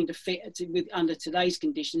getting something to fit under today's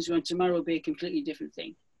conditions, when tomorrow will be a completely different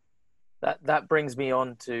thing. That brings me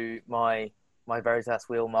on to my Veritas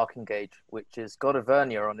wheel marking gauge, which has got a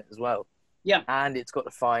vernier on it as well. Yeah. And it's got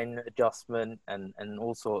a fine adjustment and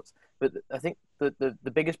all sorts. But I think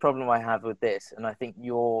the biggest problem I have with this, and I think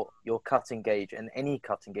your cutting gauge and any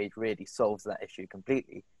cutting gauge really solves that issue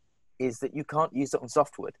completely, is that you can't use it on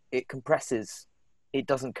softwood. It compresses, it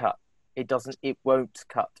doesn't cut. It won't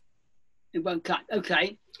cut. It won't cut.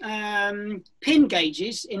 Okay. Pin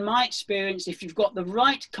gauges, in my experience, if you've got the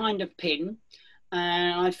right kind of pin,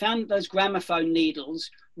 and I found those gramophone needles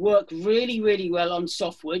work really, really well on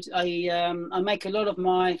softwood. I make a lot of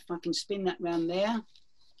my, if I can spin that round there.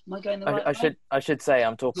 Am I going the right way? I should say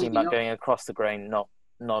I'm talking Maybe about not. going across the grain, not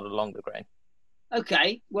along the grain.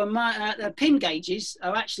 Okay. Well, my pin gauges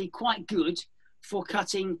are actually quite good for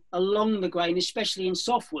cutting along the grain, especially in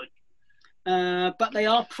softwood. But they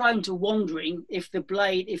are prone to wandering if the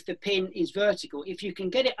pin is vertical. If you can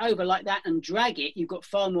get it over like that and drag it, you've got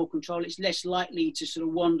far more control. It's less likely to sort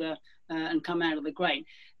of wander and come out of the grain.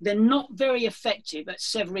 They're not very effective at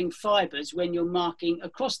severing fibers when you're marking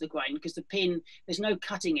across the grain, because the pin, there's no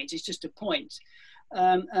cutting edge, it's just a point.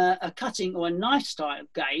 A cutting or a knife style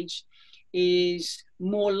gauge is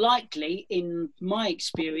more likely, in my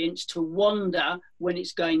experience, to wander when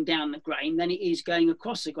it's going down the grain than it is going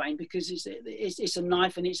across the grain, because it's a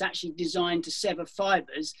knife and it's actually designed to sever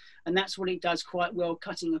fibers, and that's what it does quite well,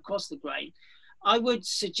 cutting across the grain. I would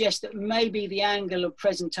suggest that maybe the angle of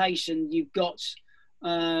presentation you've got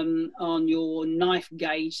on your knife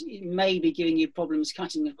gauge may be giving you problems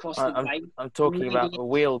cutting across the grain. I'm talking about a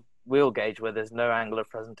wheel gauge where there's no angle of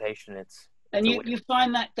presentation. And you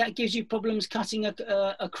find that gives you problems cutting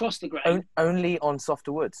across the grain? Only on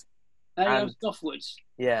softer woods. Only on soft woods?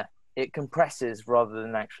 Yeah, it compresses rather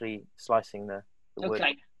than actually slicing the wood.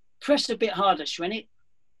 Okay, press a bit harder, Schwenit.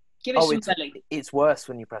 Give it some belly. It's worse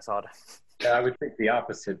when you press harder. Yeah, I would think the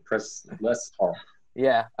opposite, press less hard.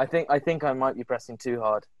 Yeah, I think I might be pressing too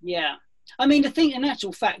hard. Yeah. I mean, the thing, in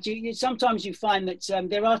actual fact, sometimes you find that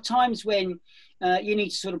there are times when you need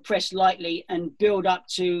to sort of press lightly and build up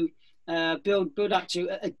to build up to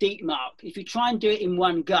a deep mark. If you try and do it in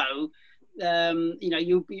one go,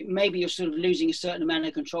 maybe you're sort of losing a certain amount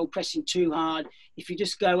of control, pressing too hard. If you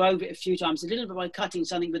just go over it a few times, a little bit by cutting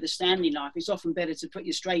something with a Stanley knife, it's often better to put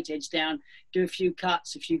your straight edge down, do a few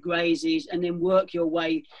cuts, a few grazes, and then work your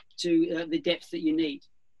way to the depth that you need.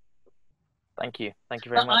 Thank you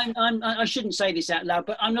very much. I shouldn't say this out loud,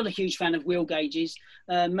 but I'm not a huge fan of wheel gauges,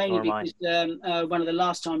 mainly because one of the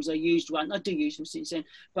last times I used one, I do use them since then,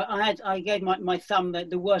 but I gave my thumb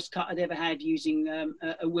the worst cut I'd ever had using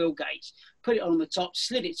a wheel gauge. Put it on the top,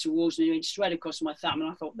 slid it towards me, went straight across my thumb,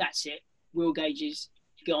 and I thought, that's it, wheel gauges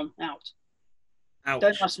gone, out. Ouch.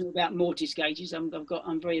 Don't ask me about mortise gauges. I'm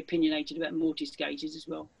very opinionated about mortise gauges as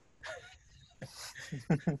well.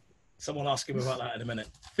 Someone ask him about that in a minute.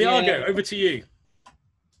 Thiago, over to you.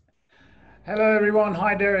 Hello, everyone.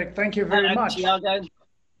 Hi, Derek. Thank you very much. Thiago.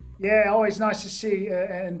 Yeah, always nice to see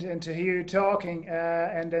and to hear you talking.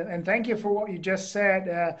 And thank you for what you just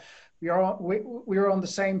said. We are on the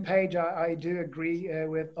same page. I do agree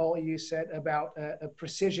with all you said about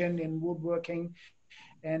precision in woodworking.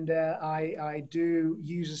 And I do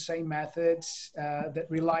use the same methods that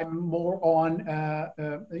rely more on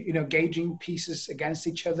gauging pieces against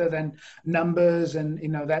each other than numbers and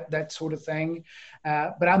that sort of thing.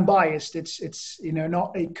 But I'm biased. It's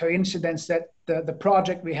not a coincidence that the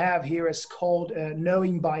project we have here is called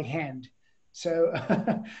Knowing by Hand. So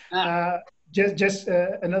Just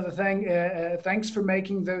another thing. Thanks for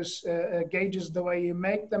making those gauges the way you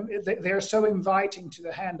make them. They're so inviting to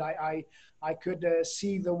the hand. I could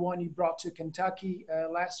see the one you brought to Kentucky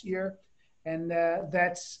last year, and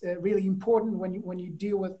that's really important when you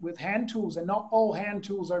deal with hand tools. And not all hand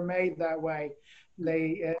tools are made that way.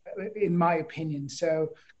 They, in my opinion. So,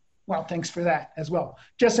 well, thanks for that as well.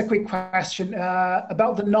 Just a quick question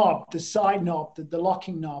about the knob, the side knob, the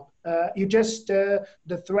locking knob. You just the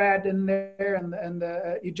thread in there, and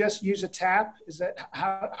you just use a tap. Is that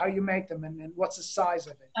how you make them, and what's the size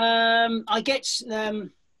of it? I get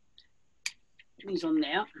these on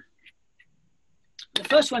there. The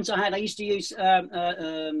first ones I had, I used to use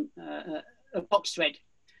a box thread,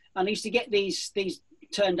 and I used to get these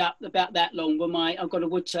turned up about that long. When I've got a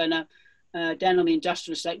wood turner down on the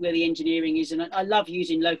industrial estate where the engineering is, and I love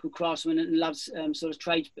using local craftsmen and loves sort of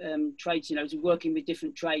trades, you know, working with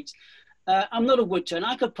different trades. I'm not a wood turner.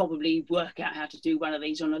 I could probably work out how to do one of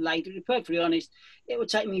these on a lathe. To be perfectly honest, it would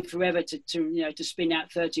take me forever to spin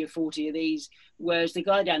out 30 or 40 of these. Whereas the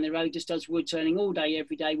guy down the road just does wood turning all day,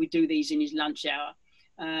 every day. We do these in his lunch hour.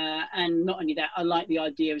 And not only that, I like the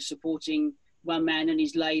idea of supporting one man and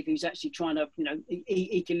his lathe who's actually trying to, you know,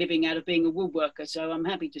 eke a living out of being a woodworker. So I'm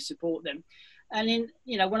happy to support them. And then,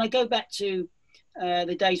 you know, when I go back to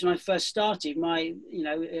the days when I first started, I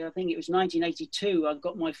think it was 1982, I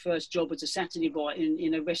got my first job as a Saturday boy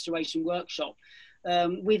in a restoration workshop.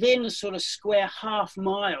 Within a sort of square half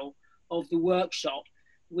mile of the workshop,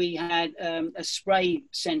 we had a spray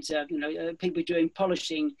centre, you know, people doing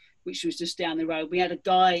polishing, which was just down the road. We had a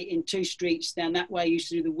guy in 2 streets down that way who used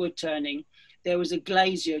to do the wood turning. There was a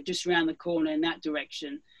glazier just around the corner in that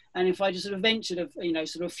direction. And if I just sort of ventured, you know,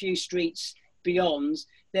 sort of a few streets beyond,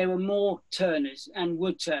 there were more turners and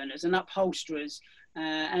wood turners and upholsterers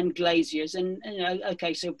and glaziers. And you know,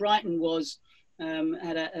 okay, so Brighton was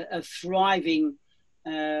had a thriving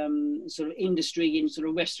sort of industry in sort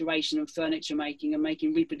of restoration and furniture making and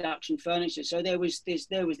making reproduction furniture. So there was this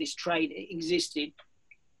trade, it existed.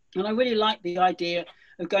 And I really liked the idea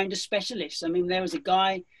of going to specialists. I mean, there was a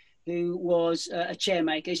guy who was a chair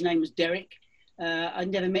maker. His name was Derek.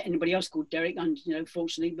 I'd never met anybody else called Derek, you know,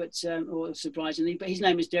 fortunately, but or surprisingly. But his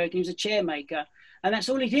name was Derek, and he was a chair maker, and that's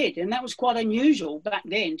all he did. And that was quite unusual back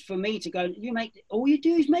then for me to go. All you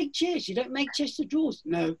do is make chairs. You don't make chest of drawers.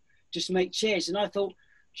 No, just make chairs. And I thought,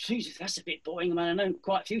 Jesus, that's a bit boring. I mean, I know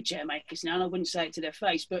quite a few chair makers now, and I wouldn't say it to their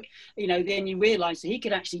face, but you know, then you realise that he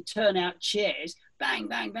could actually turn out chairs, bang,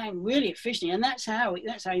 bang, bang, really efficiently, and that's how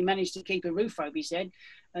he managed to keep a roof over his head,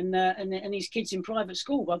 and his kids in private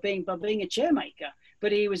school by being a chair maker.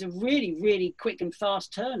 But he was a really, really quick and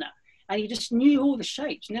fast turner, and he just knew all the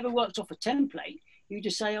shapes. Never worked off a template. You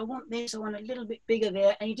just say, I want this, I want a little bit bigger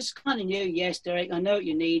there. And you just kind of knew, yes, Derek, I know what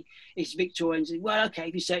you need. It's Victorian. Well, okay,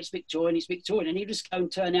 if you say it's Victorian, it's Victorian. And you just go and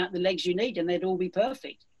turn out the legs you need and they'd all be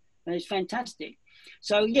perfect. And it's fantastic.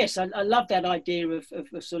 So, yes, I love that idea of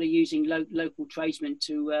sort of using local tradesmen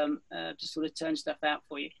to sort of turn stuff out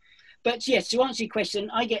for you. But, yes, to answer your question,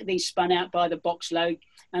 I get these spun out by the box load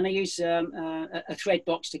and I use a thread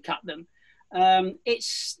box to cut them.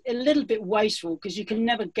 It's a little bit wasteful because you can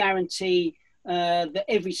never guarantee that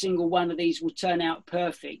every single one of these will turn out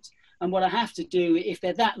perfect. And what I have to do, if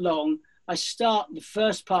they're that long, I start the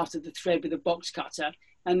first part of the thread with a box cutter,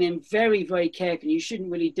 and then very, very carefully, you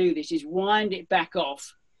shouldn't really do this, is wind it back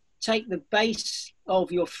off, take the base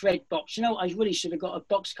of your thread box. You know, I really should have got a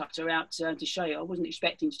box cutter out to show you. I wasn't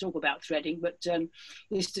expecting to talk about threading, but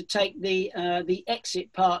is to take the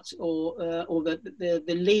exit part or the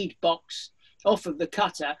lead box off of the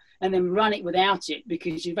cutter and then run it without it,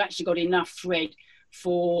 because you've actually got enough thread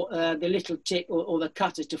for the little tip or the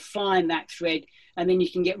cutter to find that thread, and then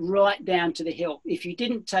you can get right down to the hilt. If you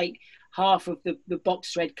didn't take half of the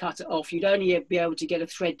box thread cutter off, you'd only be able to get a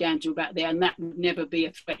thread down to about there, and that would never be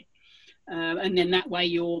a thread. And then that way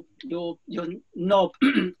your knob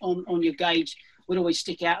on your gauge would always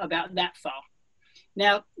stick out about that far.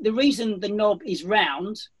 Now, the reason the knob is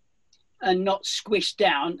round and not squished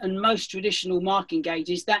down, and most traditional marking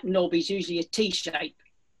gauges, that knob is usually a T-shape.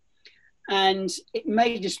 And it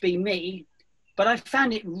may just be me, but I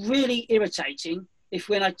found it really irritating if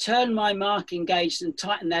when I turn my marking gauge and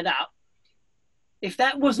tighten that up, if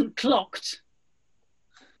that wasn't clocked,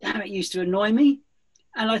 damn, it used to annoy me.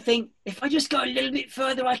 And I think if I just go a little bit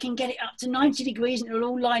further, I can get it up to 90 degrees and it'll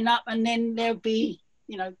all line up, and then there'll be,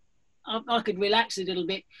 you know, I could relax a little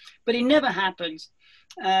bit, but it never happened.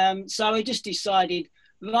 So I just decided,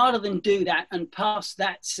 rather than do that and pass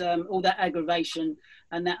that all that aggravation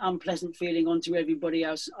and that unpleasant feeling onto everybody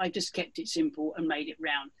else, I just kept it simple and made it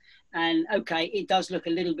round. And okay, it does look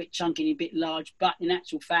a little bit chunky and a bit large, but in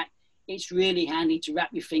actual fact, it's really handy to wrap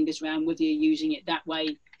your fingers around, whether you're using it that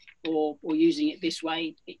way or using it this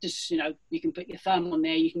way. It just, you know, you can put your thumb on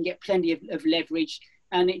there, you can get plenty of leverage,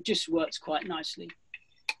 and it just works quite nicely.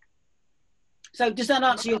 So does that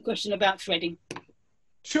answer your question about threading?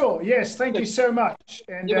 Sure. Yes. Thank you so much.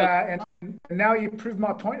 And now you proved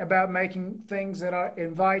my point about making things that are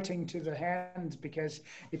inviting to the hands, because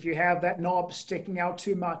if you have that knob sticking out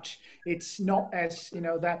too much, it's not as, you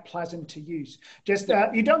know, that pleasant to use. Just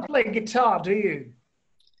you don't play guitar, do you?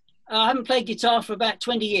 I haven't played guitar for about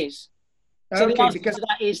 20 years. So okay, the answer because to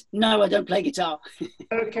that is no, I don't play guitar.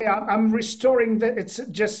 okay, I'm restoring that. It's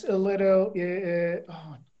just a little.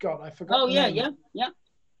 Oh God, I forgot. Oh yeah, the name. yeah.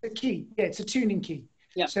 The key. Yeah, it's a tuning key.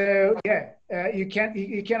 Yeah. So yeah, you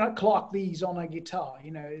cannot clock these on a guitar.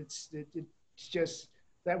 You know, it's just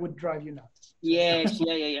that would drive you nuts. Yes.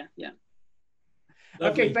 Yeah.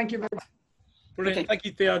 Okay. Thank you very much. Brilliant. Okay. Thank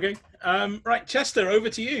you, Thiago. Right, Chester, over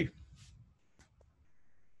to you.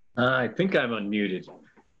 I think I'm unmuted.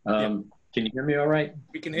 Can you hear me all right?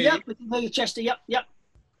 We can hear Yep, you. we can hear you, Chester. Yep.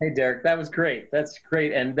 Hey, Derek, that was great. That's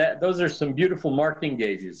great. And those are some beautiful marking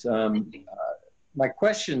gauges. My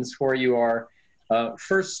questions for you are,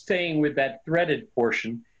 first, staying with that threaded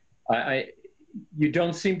portion, you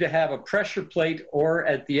don't seem to have a pressure plate, or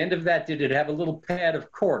at the end of that, did it have a little pad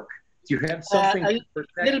of cork? Do you have something to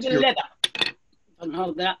protect a little bit of leather. I can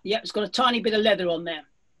hold that. Yep, it's got a tiny bit of leather on there.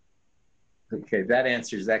 Okay, that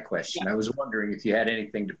answers that question. I was wondering if you had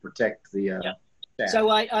anything to protect the So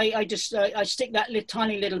I just I stick that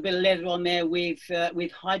tiny little bit of leather on there with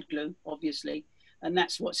hide glue, obviously, and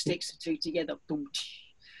that's what sticks the two together. Boom.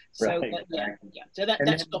 So Right, so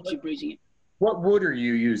that stops you bruising it. What wood are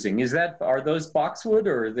you using? Are those boxwood,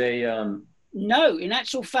 or are they? No, in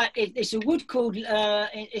actual fact, it's a wood called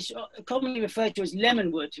it's commonly referred to as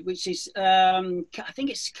lemon wood, which is I think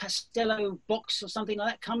it's Castello box or something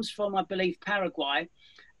like that. Comes from, I believe, Paraguay.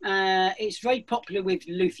 It's very popular with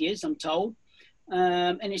luthiers, I'm told,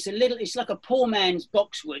 and it's like a poor man's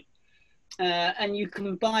boxwood, and you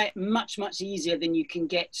can buy it much easier than you can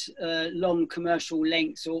get long commercial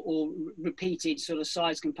lengths or repeated sort of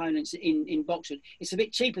size components in boxwood. It's a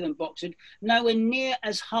bit cheaper than boxwood, nowhere near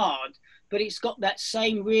as hard, but it's got that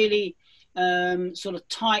same really sort of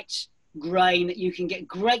tight grain that you can get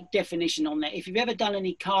great definition on there. If you've ever done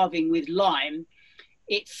any carving with lime,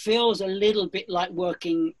 it feels a little bit like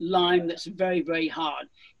working lime that's very, very hard.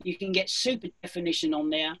 You can get super definition on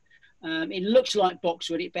there. It looks like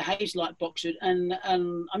boxwood, it behaves like boxwood, and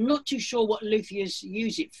I'm not too sure what luthiers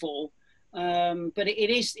use it for, but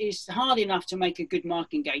it's hard enough to make a good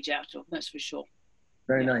marking gauge out of, that's for sure.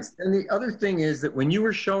 Very nice. And the other thing is that when you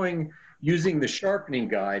were showing using the sharpening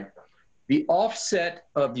guide, the offset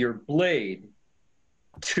of your blade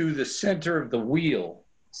to the center of the wheel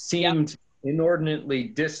seemed inordinately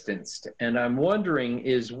distanced. And I'm wondering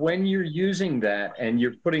is, when you're using that and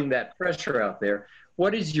you're putting that pressure out there,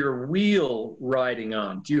 what is your wheel riding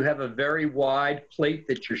on? Do you have a very wide plate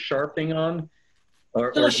that you're sharpening on?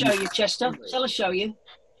 Shall I show you, Chester? Shall I show you?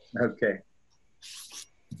 Okay.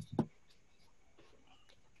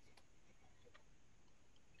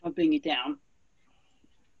 I'll bring it down.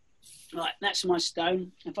 Right, that's my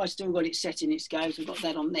stone. If I still got it set in its goes, I've got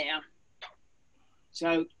that on there.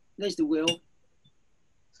 So there's the wheel.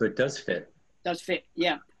 So it does fit. Does fit,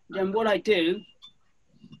 yeah. Then what I do,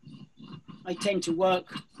 I tend to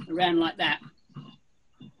work around like that.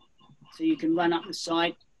 So you can run up the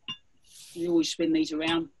side. You always spin these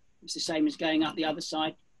around. It's the same as going up the other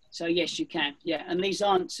side. So yes, you can, yeah. And these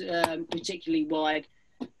aren't particularly wide.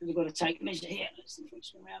 We've got to take measure here. Let's see if we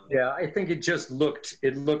spin around. Yeah, I think it just looked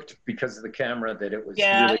because of the camera that it was.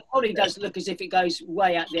 Yeah, really it probably does look as if it goes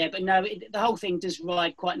way out there, but no, the whole thing does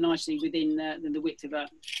ride quite nicely within the width of one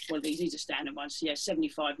of these. These are standard ones. Yeah,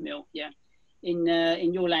 75 mil. Yeah,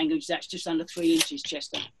 in your language, that's just under 3 inches,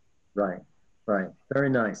 Chester. Right. Very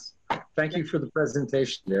nice. Thank you for the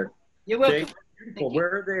presentation there. You're welcome. Beautiful.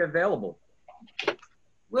 Where are they available?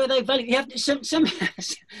 Where are they available? You have to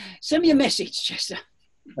send me a message, Chester.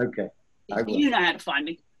 Okay. You know how to find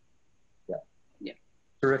me. Yeah.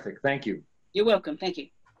 Terrific. Thank you. You're welcome. Thank you.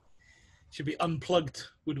 Should be unplugged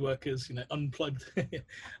woodworkers, unplugged.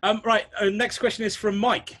 Right. Next question is from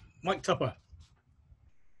Mike Tupper.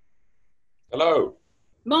 Hello.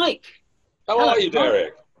 Mike. How are you,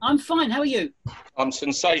 Derek? I'm fine. How are you? I'm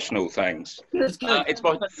sensational, thanks. Good. It's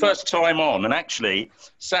my first time on, and actually,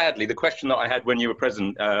 sadly, the question that I had when you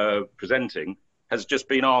were presenting has just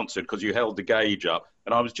been answered because you held the gauge up.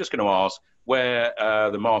 And I was just going to ask where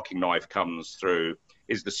the marking knife comes through.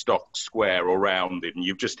 Is the stock square or rounded? And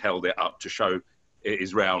you've just held it up to show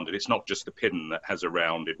is rounded. It's not just the pin that has a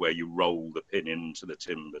rounded where you roll the pin into the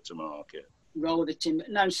timber to mark it. Roll the timber.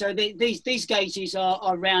 No, so these gauges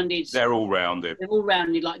are rounded. They're all rounded. They're all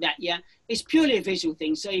rounded like that. Yeah, it's purely a visual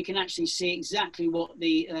thing, so you can actually see exactly what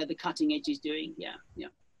the cutting edge is doing. Yeah, yeah.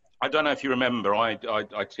 I don't know if you remember, I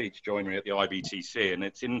teach joinery at the IBTC, and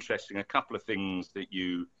it's interesting, a couple of things that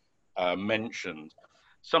you mentioned.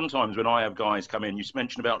 Sometimes when I have guys come in, you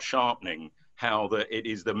mentioned about sharpening, how that it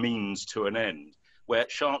is the means to an end, where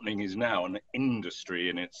sharpening is now an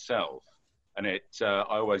industry in itself. And I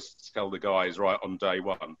always tell the guys right on day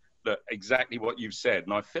one, look, exactly what you've said.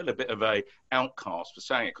 And I feel a bit of a outcast for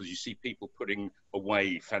saying it, because you see people putting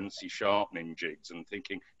away fancy sharpening jigs and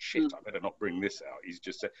thinking, shit, I better not bring this out. He's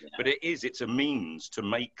just said, but it's a means to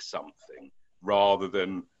make something rather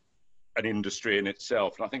than an industry in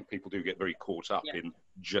itself. And I think people do get very caught up in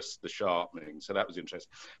just the sharpening. So that was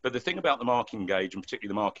interesting. But the thing about the marking gauge, and particularly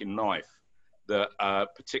the marking knife, that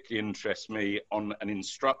particularly interests me on an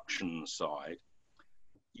instruction side,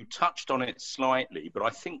 you touched on it slightly, but I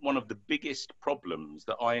think one of the biggest problems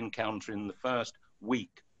that I encounter in the first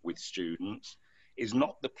week with students is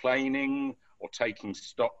not the planing or taking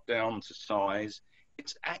stock down to size.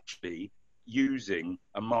 It's actually using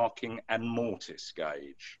a marking and mortise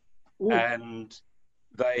gauge. Ooh. And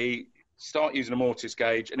they start using a mortise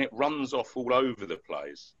gauge and it runs off all over the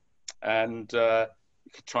place. And you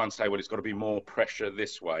could try and say, well, it's got to be more pressure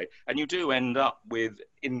this way. And you do end up with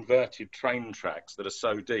inverted train tracks that are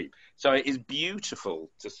so deep. So it is beautiful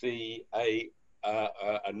to see a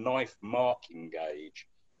knife marking gauge,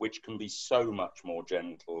 which can be so much more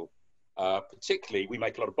gentle. Particularly, we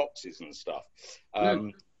make a lot of boxes and stuff.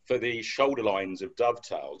 For the shoulder lines of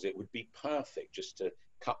dovetails, it would be perfect just to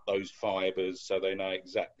cut those fibres so they know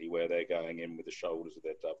exactly where they're going in with the shoulders of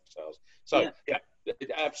their dovetails. So,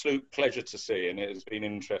 absolute pleasure to see, and it has been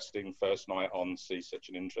interesting first night on to see such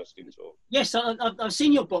an interesting talk. Yes, I've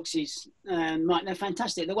seen your boxes, Mike. They're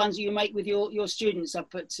fantastic. The ones you make with your students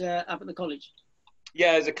up at the college.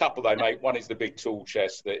 Yeah, there's a couple they make. One is the big tool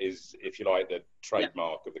chest that is, if you like, the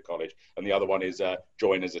trademark of the college, and the other one is a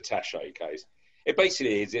joiner's attaché case. It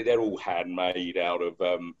basically is, they're all handmade out of,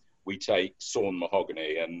 we take sawn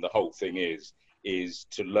mahogany, and the whole thing is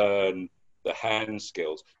to learn the hand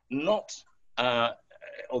skills, not,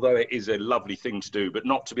 although it is a lovely thing to do, but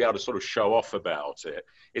not to be able to sort of show off about it.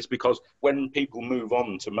 It's because when people move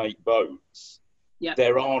on to make boats,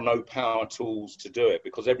 there are no power tools to do it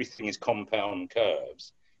because everything is compound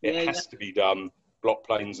curves. It has to be done block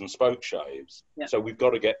planes and spoke shaves. So we've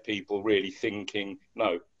got to get people really thinking,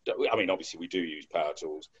 no, I mean, obviously we do use power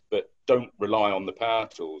tools, but don't rely on the power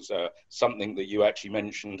tools. Something that you actually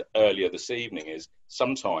mentioned earlier this evening is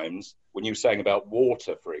sometimes when you were saying about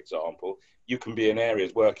water, for example, you can be in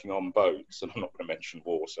areas working on boats, and I'm not going to mention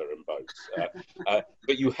water and boats,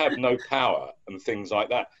 but you have no power and things like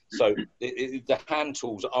that. So the hand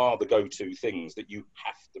tools are the go-to things that you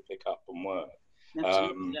have to pick up and work.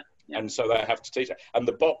 And so they have to teach that. And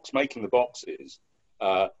making the boxes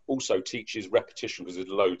also teaches repetition because there's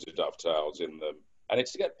loads of dovetails in them. And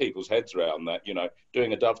it's to get people's heads around that, you know,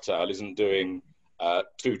 doing a dovetail isn't doing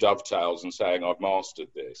 2 dovetails and saying, I've mastered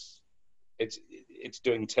this. It's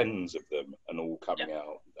doing tens of them and all coming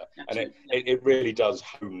out. And it really does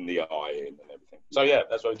hone the eye in and everything. So, yeah,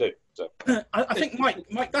 that's what I do. So. I think,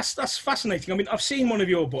 Mike, that's fascinating. I mean, I've seen one of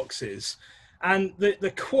your boxes, and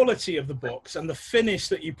the quality of the box and the finish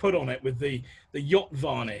that you put on it with the yacht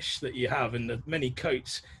varnish that you have and the many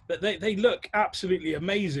coats, that they look absolutely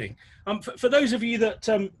amazing. For those of you that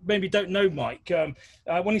maybe don't know Mike,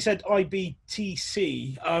 when he said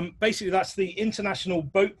IBTC, basically that's the International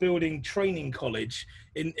Boat Building Training College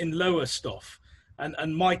in Lowestoft.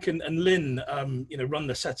 And Mike and Lynn, run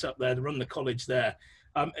the setup there, run the college there.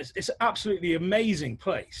 It's an absolutely amazing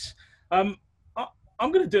place.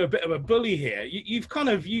 I'm going to do a bit of a bully here.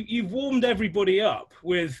 You've warmed everybody up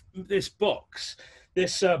with this box,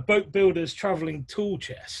 this boat builder's traveling tool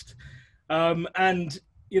chest, and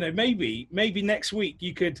maybe next week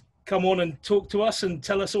you could come on and talk to us and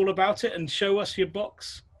tell us all about it and show us your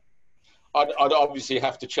box. I'd obviously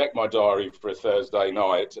have to check my diary for a Thursday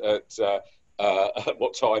night at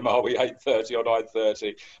what time are we, 8:30 or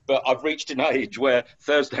 9:30? But I've reached an age where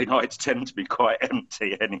Thursday nights tend to be quite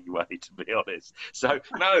empty anyway, to be honest. So,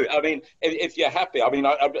 no, I mean, if you're happy, I mean,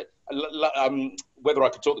 whether I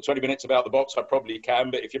could talk the 20 minutes about the box, I probably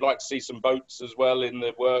can. But if you'd like to see some boats as well in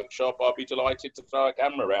the workshop, I'd be delighted to throw a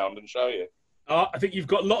camera around and show you. I think you've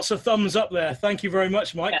got lots of thumbs up there. Thank you very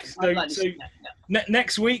much, Mike.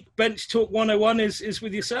 Next week, Bench.Talk.101 is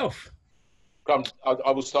with yourself.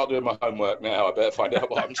 I will start doing my homework now. I better find out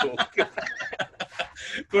what I'm talking.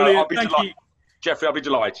 Brilliant. Thank you. Geoffrey, I'll be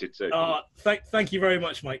delighted to. Thank you very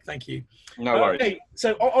much, Mike. Thank you. No worries. Okay,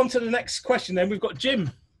 so on to the next question then. We've got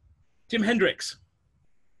Jim Hendricks.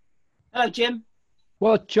 Hello, Jim.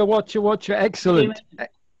 Watcha. Excellent.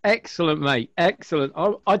 Excellent, mate. Excellent.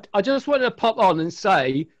 I just wanted to pop on and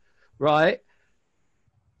say, right,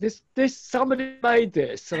 this somebody made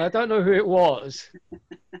this, and I don't know who it was.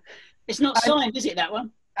 It's not signed, is it, that one?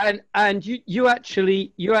 And you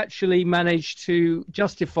actually managed to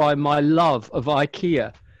justify my love of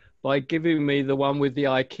IKEA by giving me the one with the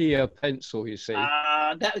IKEA pencil. You see,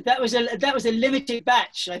 that was a limited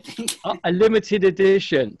batch, I think. A limited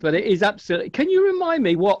edition, but it is absolutely. Can you remind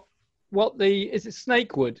me what is it?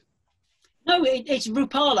 Snakewood? No, it's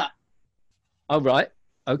Rupala. Oh right,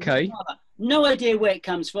 okay. Rupala. No idea where it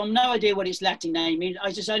comes from. No idea what its Latin name is.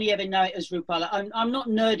 I just only ever know it as Rupala. I'm not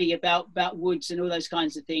nerdy about woods and all those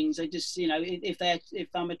kinds of things. I just, you know, if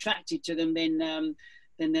I'm attracted to them, then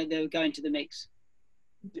they'll go into the mix.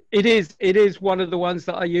 It is one of the ones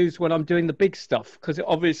that I use when I'm doing the big stuff, because it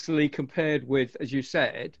obviously compared with, as you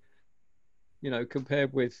said, you know,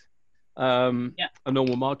 compared with a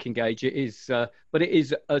normal marking gauge, it is, but it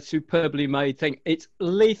is a superbly made thing. It's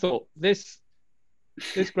lethal. This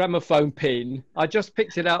gramophone pin, I just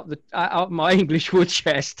picked it out of my English wood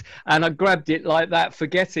chest, and I grabbed it like that,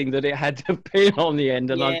 forgetting that it had a pin on the end,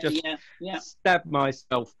 and I just stabbed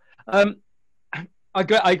myself. I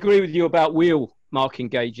agree with you about wheel marking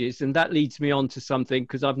gauges, and that leads me on to something,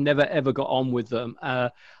 because I've never ever got on with them.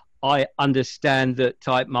 I understand that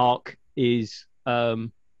type mark is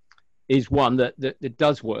one that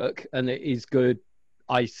does work, and it is good.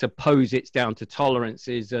 I suppose it's down to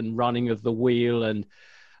tolerances and running of the wheel and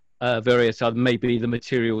various other, maybe the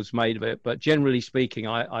materials made of it. But generally speaking,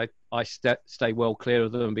 I stay well clear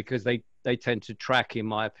of them, because they tend to track, in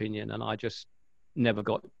my opinion, and I just never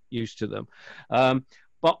got used to them.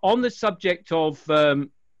 But on the subject of the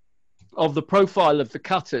profile of the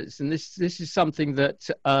cutters, and this is something that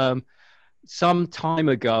some time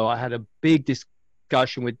ago I had a big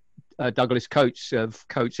discussion with Douglas Coates of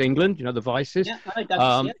Coates England, you know, the Vices. Yeah, I know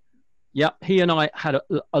Douglas, he and I had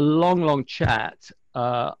a long chat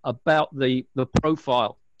about the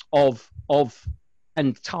profile of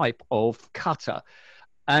and type of cutter,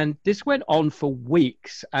 and this went on for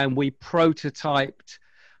weeks, and we prototyped,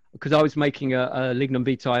 because I was making a lignum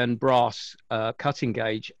vitae and brass cutting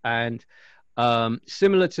gauge, and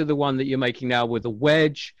similar to the one that you're making now with a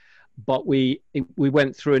wedge. But we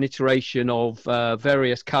went through an iteration of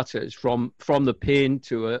various cutters from the pin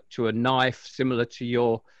to a knife similar to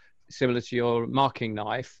your marking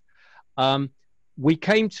knife. We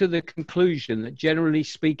came to the conclusion that, generally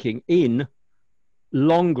speaking, in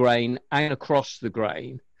long grain and across the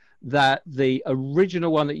grain, that the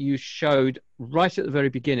original one that you showed right at the very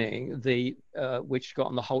beginning, the which got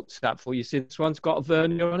on the Holtzapfel, you see this one's got a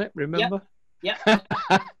vernier on it, remember? Yeah.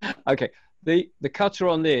 Okay. The cutter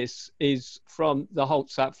on this is from the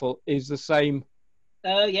Holtzapfel, is the same.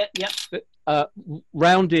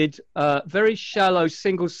 Rounded, very shallow,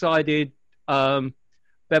 single-sided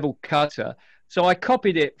bevel cutter. So I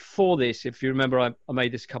copied it for this. If you remember, I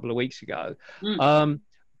made this a couple of weeks ago.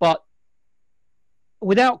 But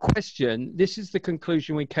without question, this is the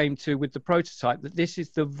conclusion we came to with the prototype, that this is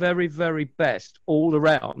the very, very best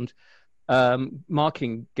all-around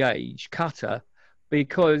marking gauge cutter,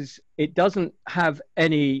 because it doesn't have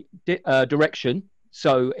any direction,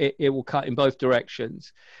 so it will cut in both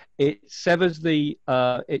directions. It severs the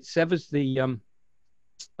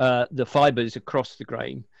fibers across the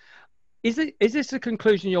grain. Is this the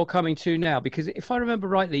conclusion you're coming to now? Because if I remember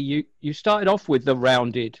rightly, you started off with the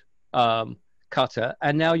rounded cutter,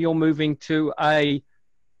 and now you're moving to a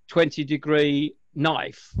 20-degree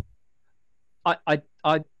knife. I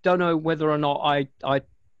don't know whether or not I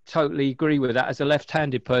totally agree with that. As a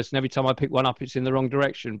left-handed person, every time I pick one up, it's in the wrong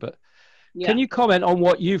direction. But can you comment on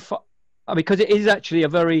what because it is actually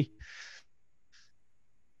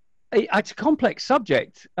it's a complex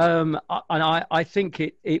subject, and I think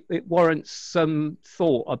it warrants some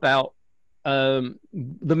thought about the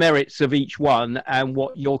merits of each one, and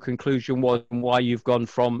what your conclusion was, and why you've gone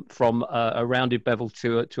from a rounded bevel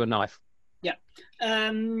to a knife.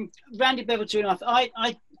 Rounded bevel to a knife.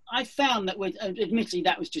 I found that admittedly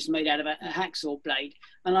that was just made out of a hacksaw blade,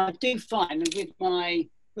 and I do find that with my,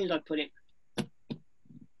 where did I put it?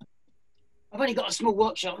 I've only got a small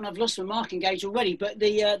workshop and I've lost my marking gauge already, but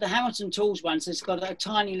the Hamilton Tools one, so it's got a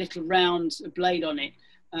tiny little round blade on it,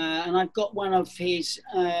 and I've got one of his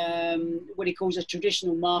what he calls a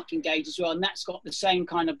traditional marking gauge as well, and that's got the same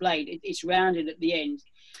kind of blade. It's rounded at the end.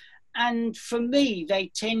 And for me,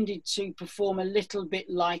 they tended to perform a little bit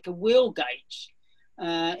like a wheel gauge.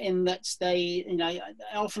 in that they,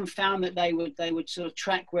 I often found that they would sort of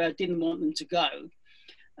track where I didn't want them to go.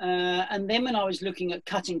 And then when I was looking at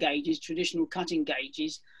cutting gauges, traditional cutting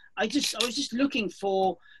gauges, I was just looking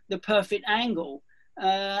for the perfect angle.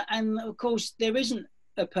 And of course, there isn't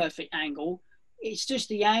a perfect angle. It's just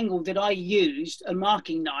the angle that I used, a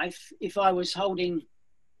marking knife. If I was holding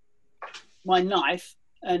my knife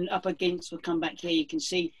and up against, we'll come back here, you can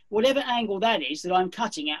see whatever angle that is that I'm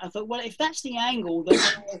cutting at. I thought, well, if that's the angle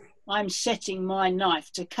that I'm setting my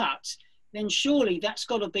knife to cut, then surely that's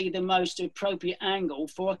got to be the most appropriate angle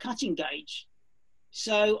for a cutting gauge.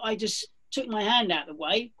 So I just took my hand out of the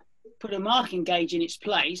way, put a marking gauge in its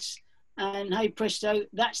place, and hey presto,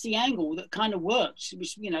 that's the angle that kind of works,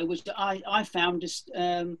 which which I found just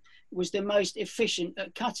was the most efficient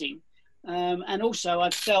at cutting. And also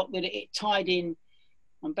I felt that it tied in,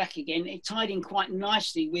 I'm back again, it tied in quite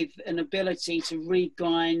nicely with an ability to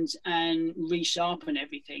re-grind and resharpen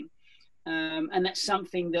everything. And that's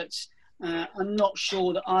something that I'm not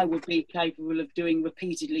sure that I would be capable of doing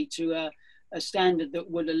repeatedly to a standard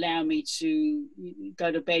that would allow me to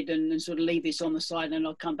go to bed and sort of leave this on the side, and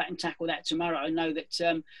I'll come back and tackle that tomorrow. I know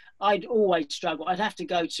that I'd always struggle. I'd have to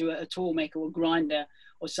go to a tool maker or grinder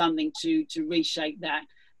or something to reshape that,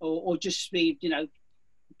 or just be,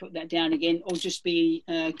 put that down again, or just be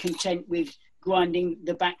content with grinding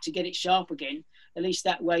the back to get it sharp again. At least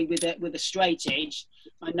that way, with a straight edge,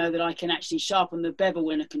 I know that I can actually sharpen the bevel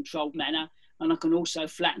in a controlled manner, and I can also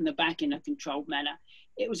flatten the back in a controlled manner.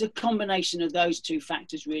 It was a combination of those two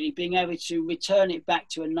factors, really, being able to return it back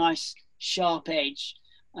to a nice sharp edge,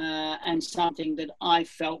 and something that I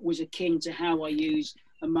felt was akin to how I use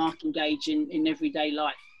a marking gauge in everyday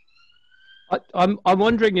life. I'm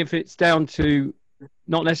wondering if it's down to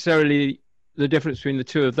not necessarily the difference between the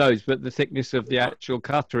two of those, but the thickness of the actual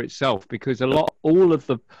cutter itself, because all of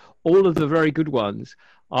the very good ones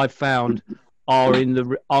I've found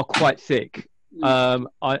are quite thick.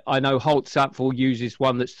 I know Holtzapfel uses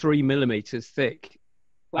one that's 3 millimeters thick.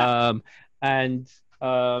 Wow. And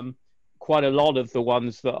quite a lot of the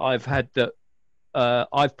ones that I've had that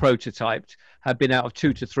I've prototyped have been out of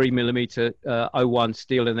 2 to 3 millimeter 01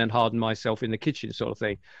 steel, and then hardened myself in the kitchen, sort of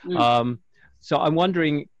thing. So I'm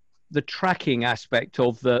wondering, the tracking aspect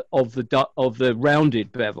of the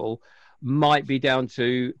rounded bevel might be down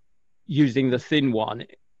to using the thin one,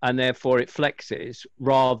 and therefore it flexes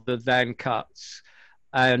rather than cuts,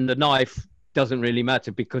 and the knife doesn't really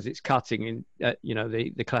matter because it's cutting in.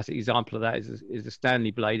 The classic example of that is the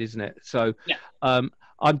Stanley blade, isn't it? So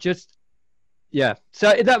yeah.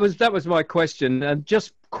 So that was my question. And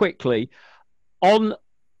just quickly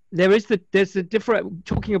there's a different,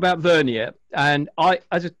 talking about vernier, and I,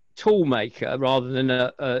 as a tool maker rather than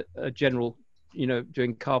a general,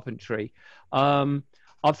 doing carpentry,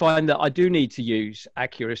 I find that I do need to use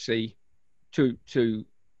accuracy to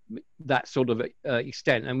that sort of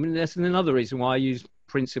extent. I mean, that's another reason why I use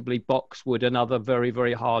principally boxwood and other very,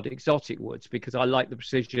 very hard exotic woods, because I like the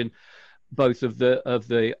precision, both of the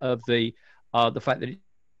fact that it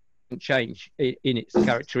doesn't change in its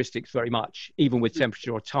characteristics very much, even with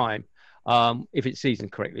temperature or time, if it's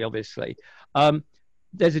seasoned correctly, obviously.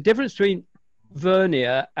 There's a difference between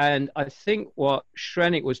vernier and I think what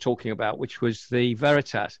Shrenik was talking about, which was the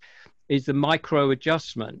Veritas, is the micro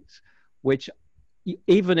adjustment, which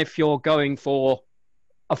even if you're going for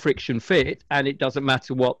a friction fit and it doesn't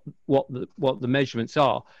matter what the measurements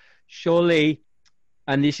are, surely,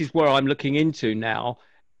 and this is where I'm looking into now,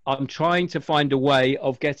 I'm trying to find a way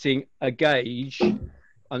of getting a gauge,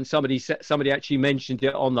 and somebody actually mentioned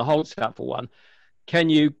it on the Holtzapfel one. Can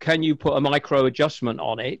you put a micro adjustment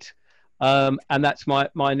on it? And that's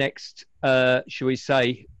my next, shall we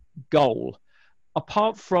say, goal.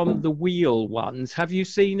 Apart from the wheel ones, have you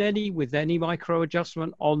seen any with any micro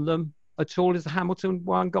adjustment on them at all? Has the Hamilton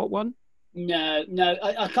one got one? No,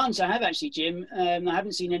 I can't say I have actually, Jim. I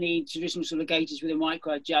haven't seen any traditional sort of gauges with a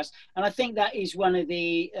micro adjust, and I think that is one of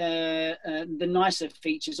the nicer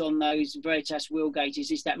features on those Veritas wheel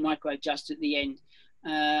gauges, is that micro adjust at the end.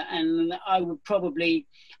 And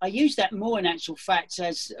I use that more in actual fact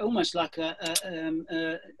as almost like a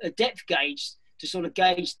depth gauge to sort of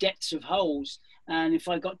gauge depths of holes. And if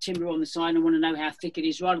I got timber on the side and I want to know how thick it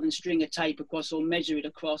is, rather than string a tape across or measure it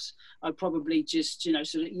across, I'd probably just, sort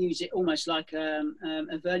of use it almost like a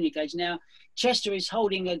vernier gauge. Now, Chester is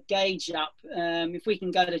holding a gauge up. If we can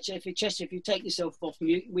go to Chester, if you take yourself off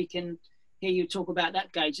mute, we can hear you talk about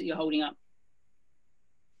that gauge that you're holding up.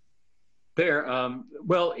 There.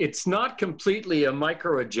 Well, it's not completely a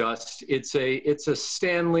micro adjust. It's a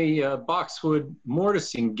Stanley boxwood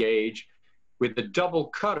mortising gauge with a double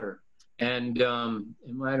cutter. And I don't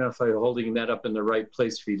know if I'm holding that up in the right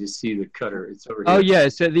place for you to see the cutter. It's over here. Oh yeah,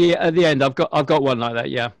 it's at the end. I've got one like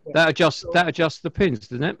that. Yeah, that adjusts the pins,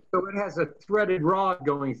 doesn't it? So it has a threaded rod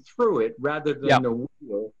going through it rather than the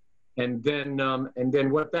wheel. And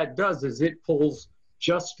then what that does is it pulls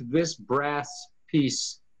just this brass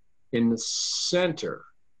piece in the center.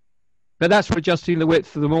 But that's for adjusting the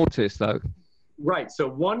width of the mortise, though. Right. So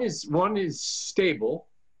one is stable,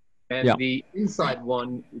 and the inside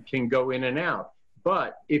one can go in and out.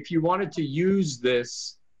 But if you wanted to use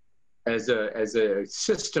this as a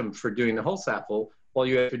system for doing the whole saffle, all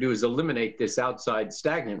you have to do is eliminate this outside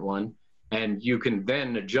stagnant one, and you can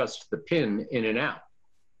then adjust the pin in and out.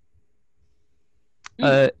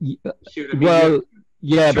 Well,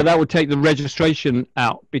 yeah, but that would take the registration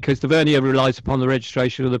out because the vernier relies upon the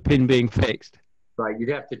registration of the pin being fixed. Right, you'd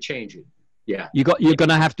have to change it. Yeah, you're going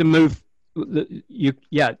to have to move.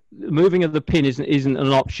 Moving of the pin isn't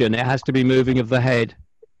an option. It has to be moving of the head.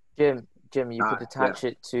 Jim, you could attach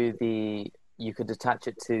it to the. You could attach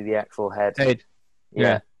it to the actual head.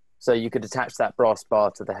 Yeah. So you could attach that brass bar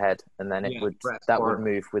to the head, and then it would would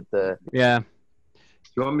move with the. Yeah. Do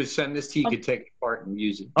you want me to send this to you? You could take it apart and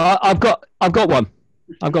use it. I've got one.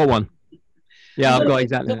 Yeah, I've got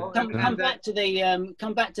exactly. Come back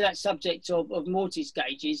to that subject of mortise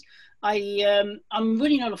gauges. I'm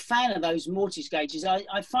really not a fan of those mortise gauges.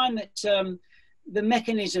 I find that the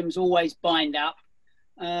mechanisms always bind up,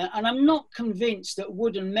 and I'm not convinced that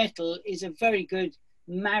wood and metal is a very good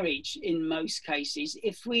marriage in most cases.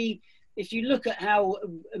 If you look at how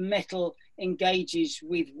metal engages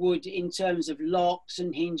with wood in terms of locks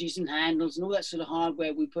and hinges and handles and all that sort of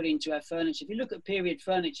hardware we put into our furniture, if you look at period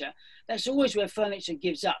furniture, that's always where furniture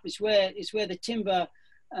gives up. It's where the timber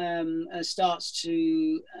starts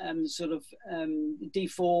to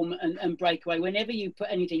deform and break away. Whenever you put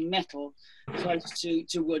anything metal close to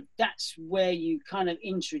wood, that's where you kind of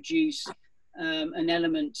introduce an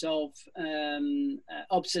element of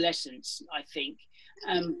obsolescence, I think.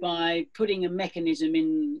 And by putting a mechanism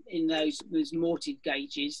in those mortise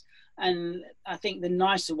gauges, and I think the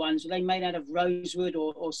nicer ones, were they made out of rosewood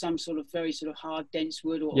or some sort of very sort of hard, dense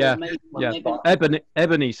wood? Or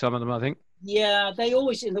ebony, some of them, I think. Yeah, they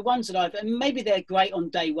always, in the ones that and maybe they're great on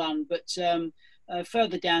day one, but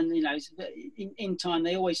further down, in time,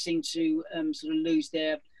 they always seem to sort of lose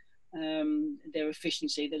their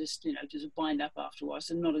efficiency. That is, just a bind up after a while.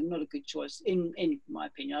 So not a good choice, in my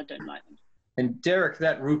opinion. I don't like them. And Derek,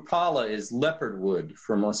 that Rupala is leopard wood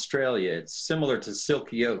from Australia. It's similar to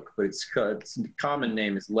silky oak, but its common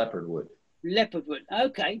name is leopard wood. Leopard wood.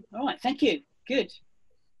 Okay. All right. Thank you. Good.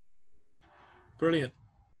 Brilliant.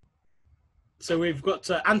 So we've got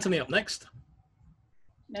Anthony up next.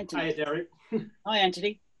 Anthony. Hi, Derek. Hi,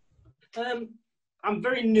 Anthony. I'm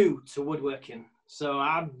very new to woodworking, so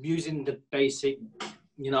I'm using the basic,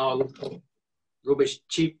 rubbish,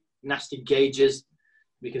 cheap, nasty gauges.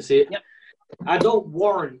 We can see it. Yep. I don't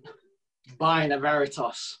warrant buying a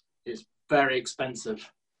Veritas. It's very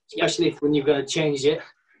expensive, especially when you're going to change it.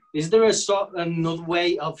 Is there another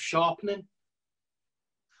way of sharpening?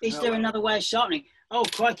 Is there another way of sharpening? Oh,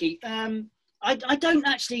 crikey. I don't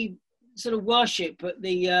actually sort of worship at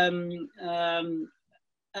the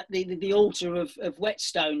altar of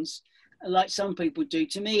whetstones like some people do.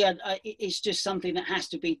 To me, it's just something that has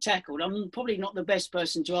to be tackled. I'm probably not the best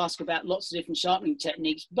person to ask about lots of different sharpening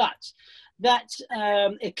techniques, but that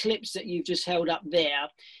eclipse that you've just held up there,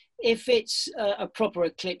 if it's a proper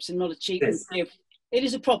eclipse and not a cheap eclipse, it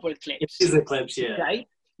is a proper eclipse. It is an eclipse, yeah. Okay.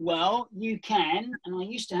 Well, you can, and I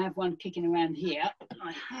used to have one kicking around here.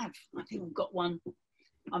 I think I've got one.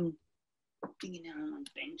 I'm digging down on my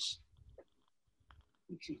bench.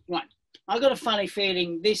 Right. I got a funny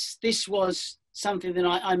feeling this was something that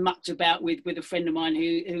I mucked about with a friend of mine who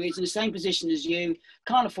is in the same position as you,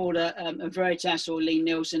 can't afford a Veritas or Lee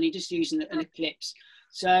Nielsen. He just used an Eclipse.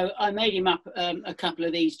 So I made him up a couple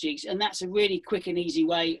of these jigs, and that's a really quick and easy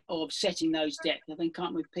way of setting those depths. I think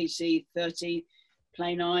come with PC 30,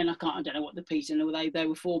 Play 9. I don't know what the PC and they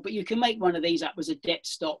were for, but you can make one of these up as a depth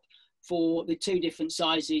stop for the two different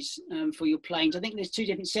sizes for your planes. I think there's two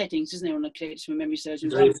different settings, isn't there, on Eclipse, from memory serves?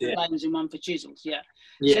 One for planes and one for chisels, yeah.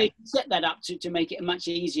 So you can set that up to make it much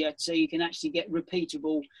easier so you can actually get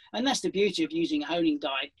repeatable. And that's the beauty of using a honing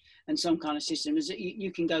die and some kind of system, is that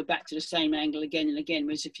you can go back to the same angle again and again,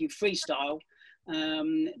 whereas if you freestyle,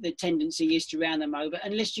 the tendency is to round them over,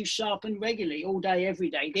 unless you sharpen regularly all day, every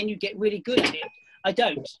day, then you get really good at it. I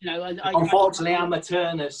don't, Unfortunately, I'm a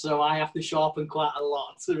turner, so I have to sharpen quite a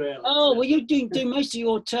lot. Really. Oh, well, you do most of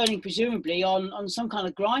your turning presumably on some kind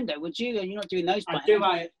of grinder, would you? You're not doing those by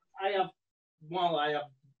hand. I have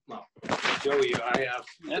show you. I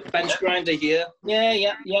have a bench grinder here.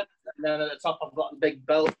 Yeah. And then at the top, I've got the big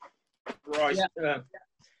belt. Right.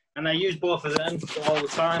 And I use both of them all the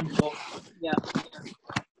time. But,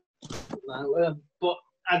 but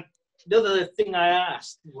the other thing I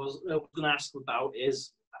was going to ask about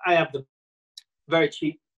is I have the very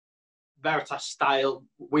cheap Veritas style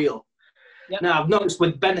wheel. Now, I've noticed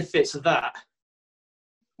with benefits of that,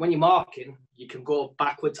 when you're marking, you can go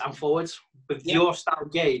backwards and forwards. With your style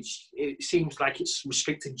gauge, it seems like it's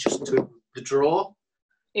restricted just to the draw.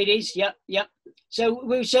 It is, yep. So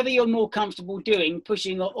whichever you're more comfortable doing,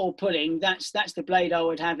 pushing or pulling, that's the blade I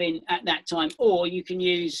would have in at that time. Or you can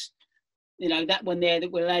use, that one there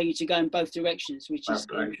that will allow you to go in both directions, which is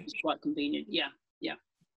quite convenient. Yeah.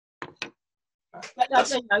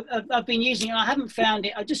 I've been using it. I haven't found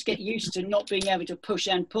it. I just get used to not being able to push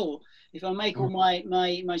and pull. If I make all my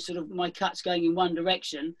sort of my cuts going in one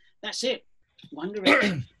direction, that's it. One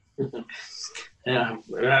direction.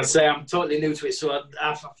 I'd say I'm totally new to it, so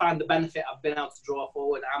I found the benefit. I've been able to draw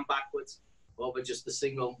forward and backwards over just the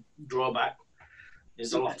single drawback.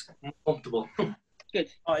 It's a lot more comfortable. Good.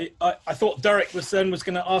 I thought Derek was going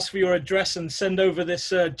to ask for your address and send over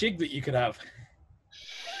this jig that you could have.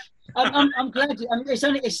 I'm glad.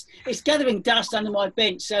 It's gathering dust under my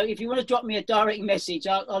bench. So if you want to drop me a direct message,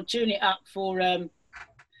 I'll tune it up for an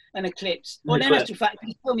eclipse. Well, in actual fact,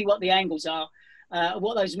 you tell me what the angles are,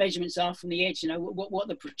 what those measurements are from the edge. What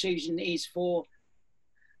the protrusion is for,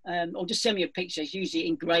 or just send me a picture. It's usually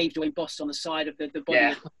engraved or embossed on the side of the body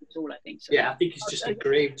of the tool, I think. So, I think it's just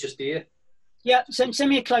engraved just here. Yeah, send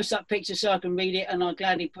me a close-up picture so I can read it, and I'll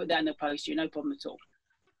gladly put that in the post. No problem at all.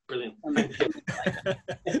 Brilliant.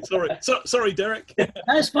 Sorry, Derek.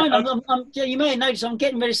 That's fine. You may have noticed I'm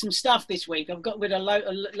getting rid of some stuff this week. I've got rid of a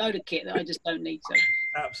load of kit that I just don't need. So.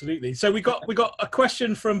 Absolutely. So we got a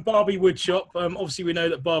question from Barbie Woodshop. Obviously, we know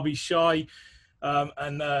that Barbie's shy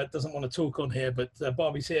and doesn't want to talk on here, but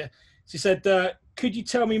Barbie's here. She said, "Could you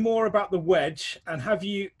tell me more about the wedge, and have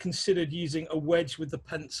you considered using a wedge with the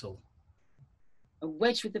pencil?" A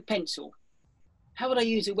wedge with the pencil. How would I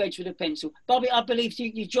use a wedge with a pencil? Bobby, I believe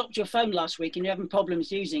you dropped your phone last week and you're having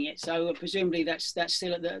problems using it. So presumably that's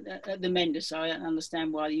still at the mender. So I don't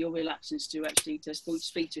understand why your reluctance to actually to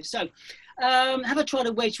speak to us. So have I tried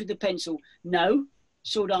a wedge with the pencil? No.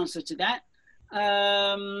 Short answer to that.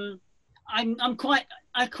 I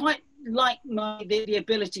quite like the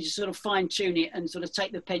ability to sort of fine tune it and sort of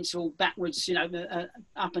take the pencil backwards,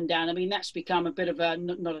 up and down. I mean, that's become a bit of a,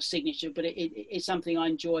 not a signature, but it's something I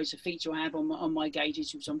enjoy. It's a feature I have on my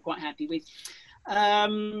gauges, which I'm quite happy with.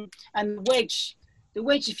 And the wedge,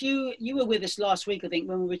 if you were with us last week, I think,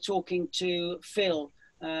 when we were talking to Phil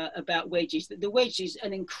about wedges, the wedge is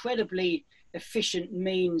an incredibly efficient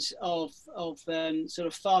means of sort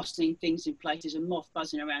of fastening things in place. There's a moth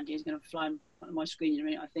buzzing around here. It's going to fly on my screen in a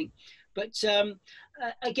minute, I think. But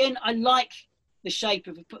again, I like the shape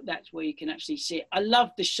of, put that where you can actually see it. I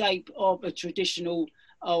love the shape of a traditional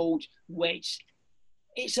old wedge.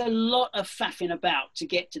 It's a lot of faffing about to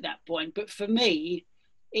get to that point, but for me,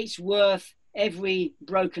 it's worth every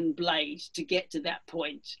broken blade to get to that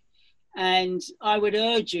point. And I would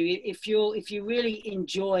urge you, if you really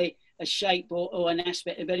enjoy a shape or an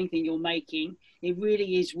aspect of anything you're making, it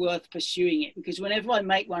really is worth pursuing it, because whenever I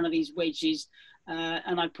make one of these wedges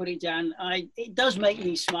and I put it down, it does make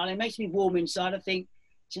me smile. It makes me warm inside. I think,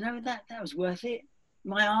 do you know, that was worth it.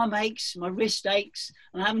 My arm aches, my wrist aches,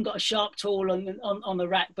 and I haven't got a sharp tool on the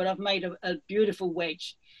rack, but I've made a beautiful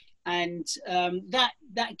wedge, and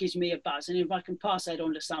that gives me a buzz. And if I can pass that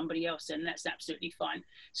on to somebody else, then that's absolutely fine.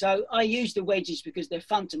 So I use the wedges because they're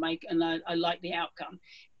fun to make, and I like the outcome.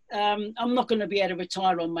 I'm not going to be able to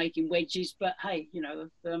retire on making wedges, but hey,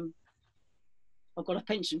 I've got a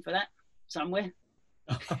pension for that somewhere.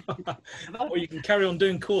 Or you can carry on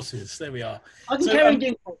doing courses. There we are. I can carry on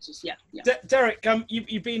doing courses. Yeah. Derek,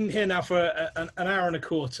 you've been here now for an hour and a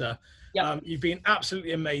quarter. Yeah. You've been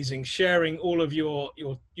absolutely amazing, sharing all of your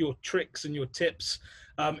tricks and your tips.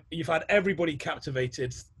 You've had everybody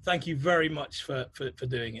captivated. Thank you very much for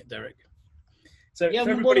doing it, Derek. So yeah,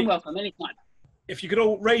 you're more than welcome anytime. If you could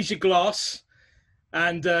all raise your glass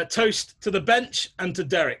and toast to the bench and to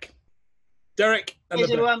Derek. Derek and the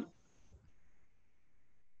bench.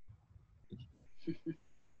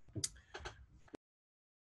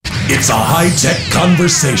 It's a high-tech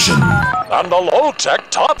conversation and a low-tech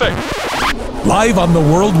topic. Live on the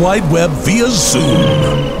World Wide Web via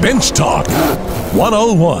Zoom. Bench Talk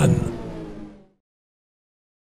 101.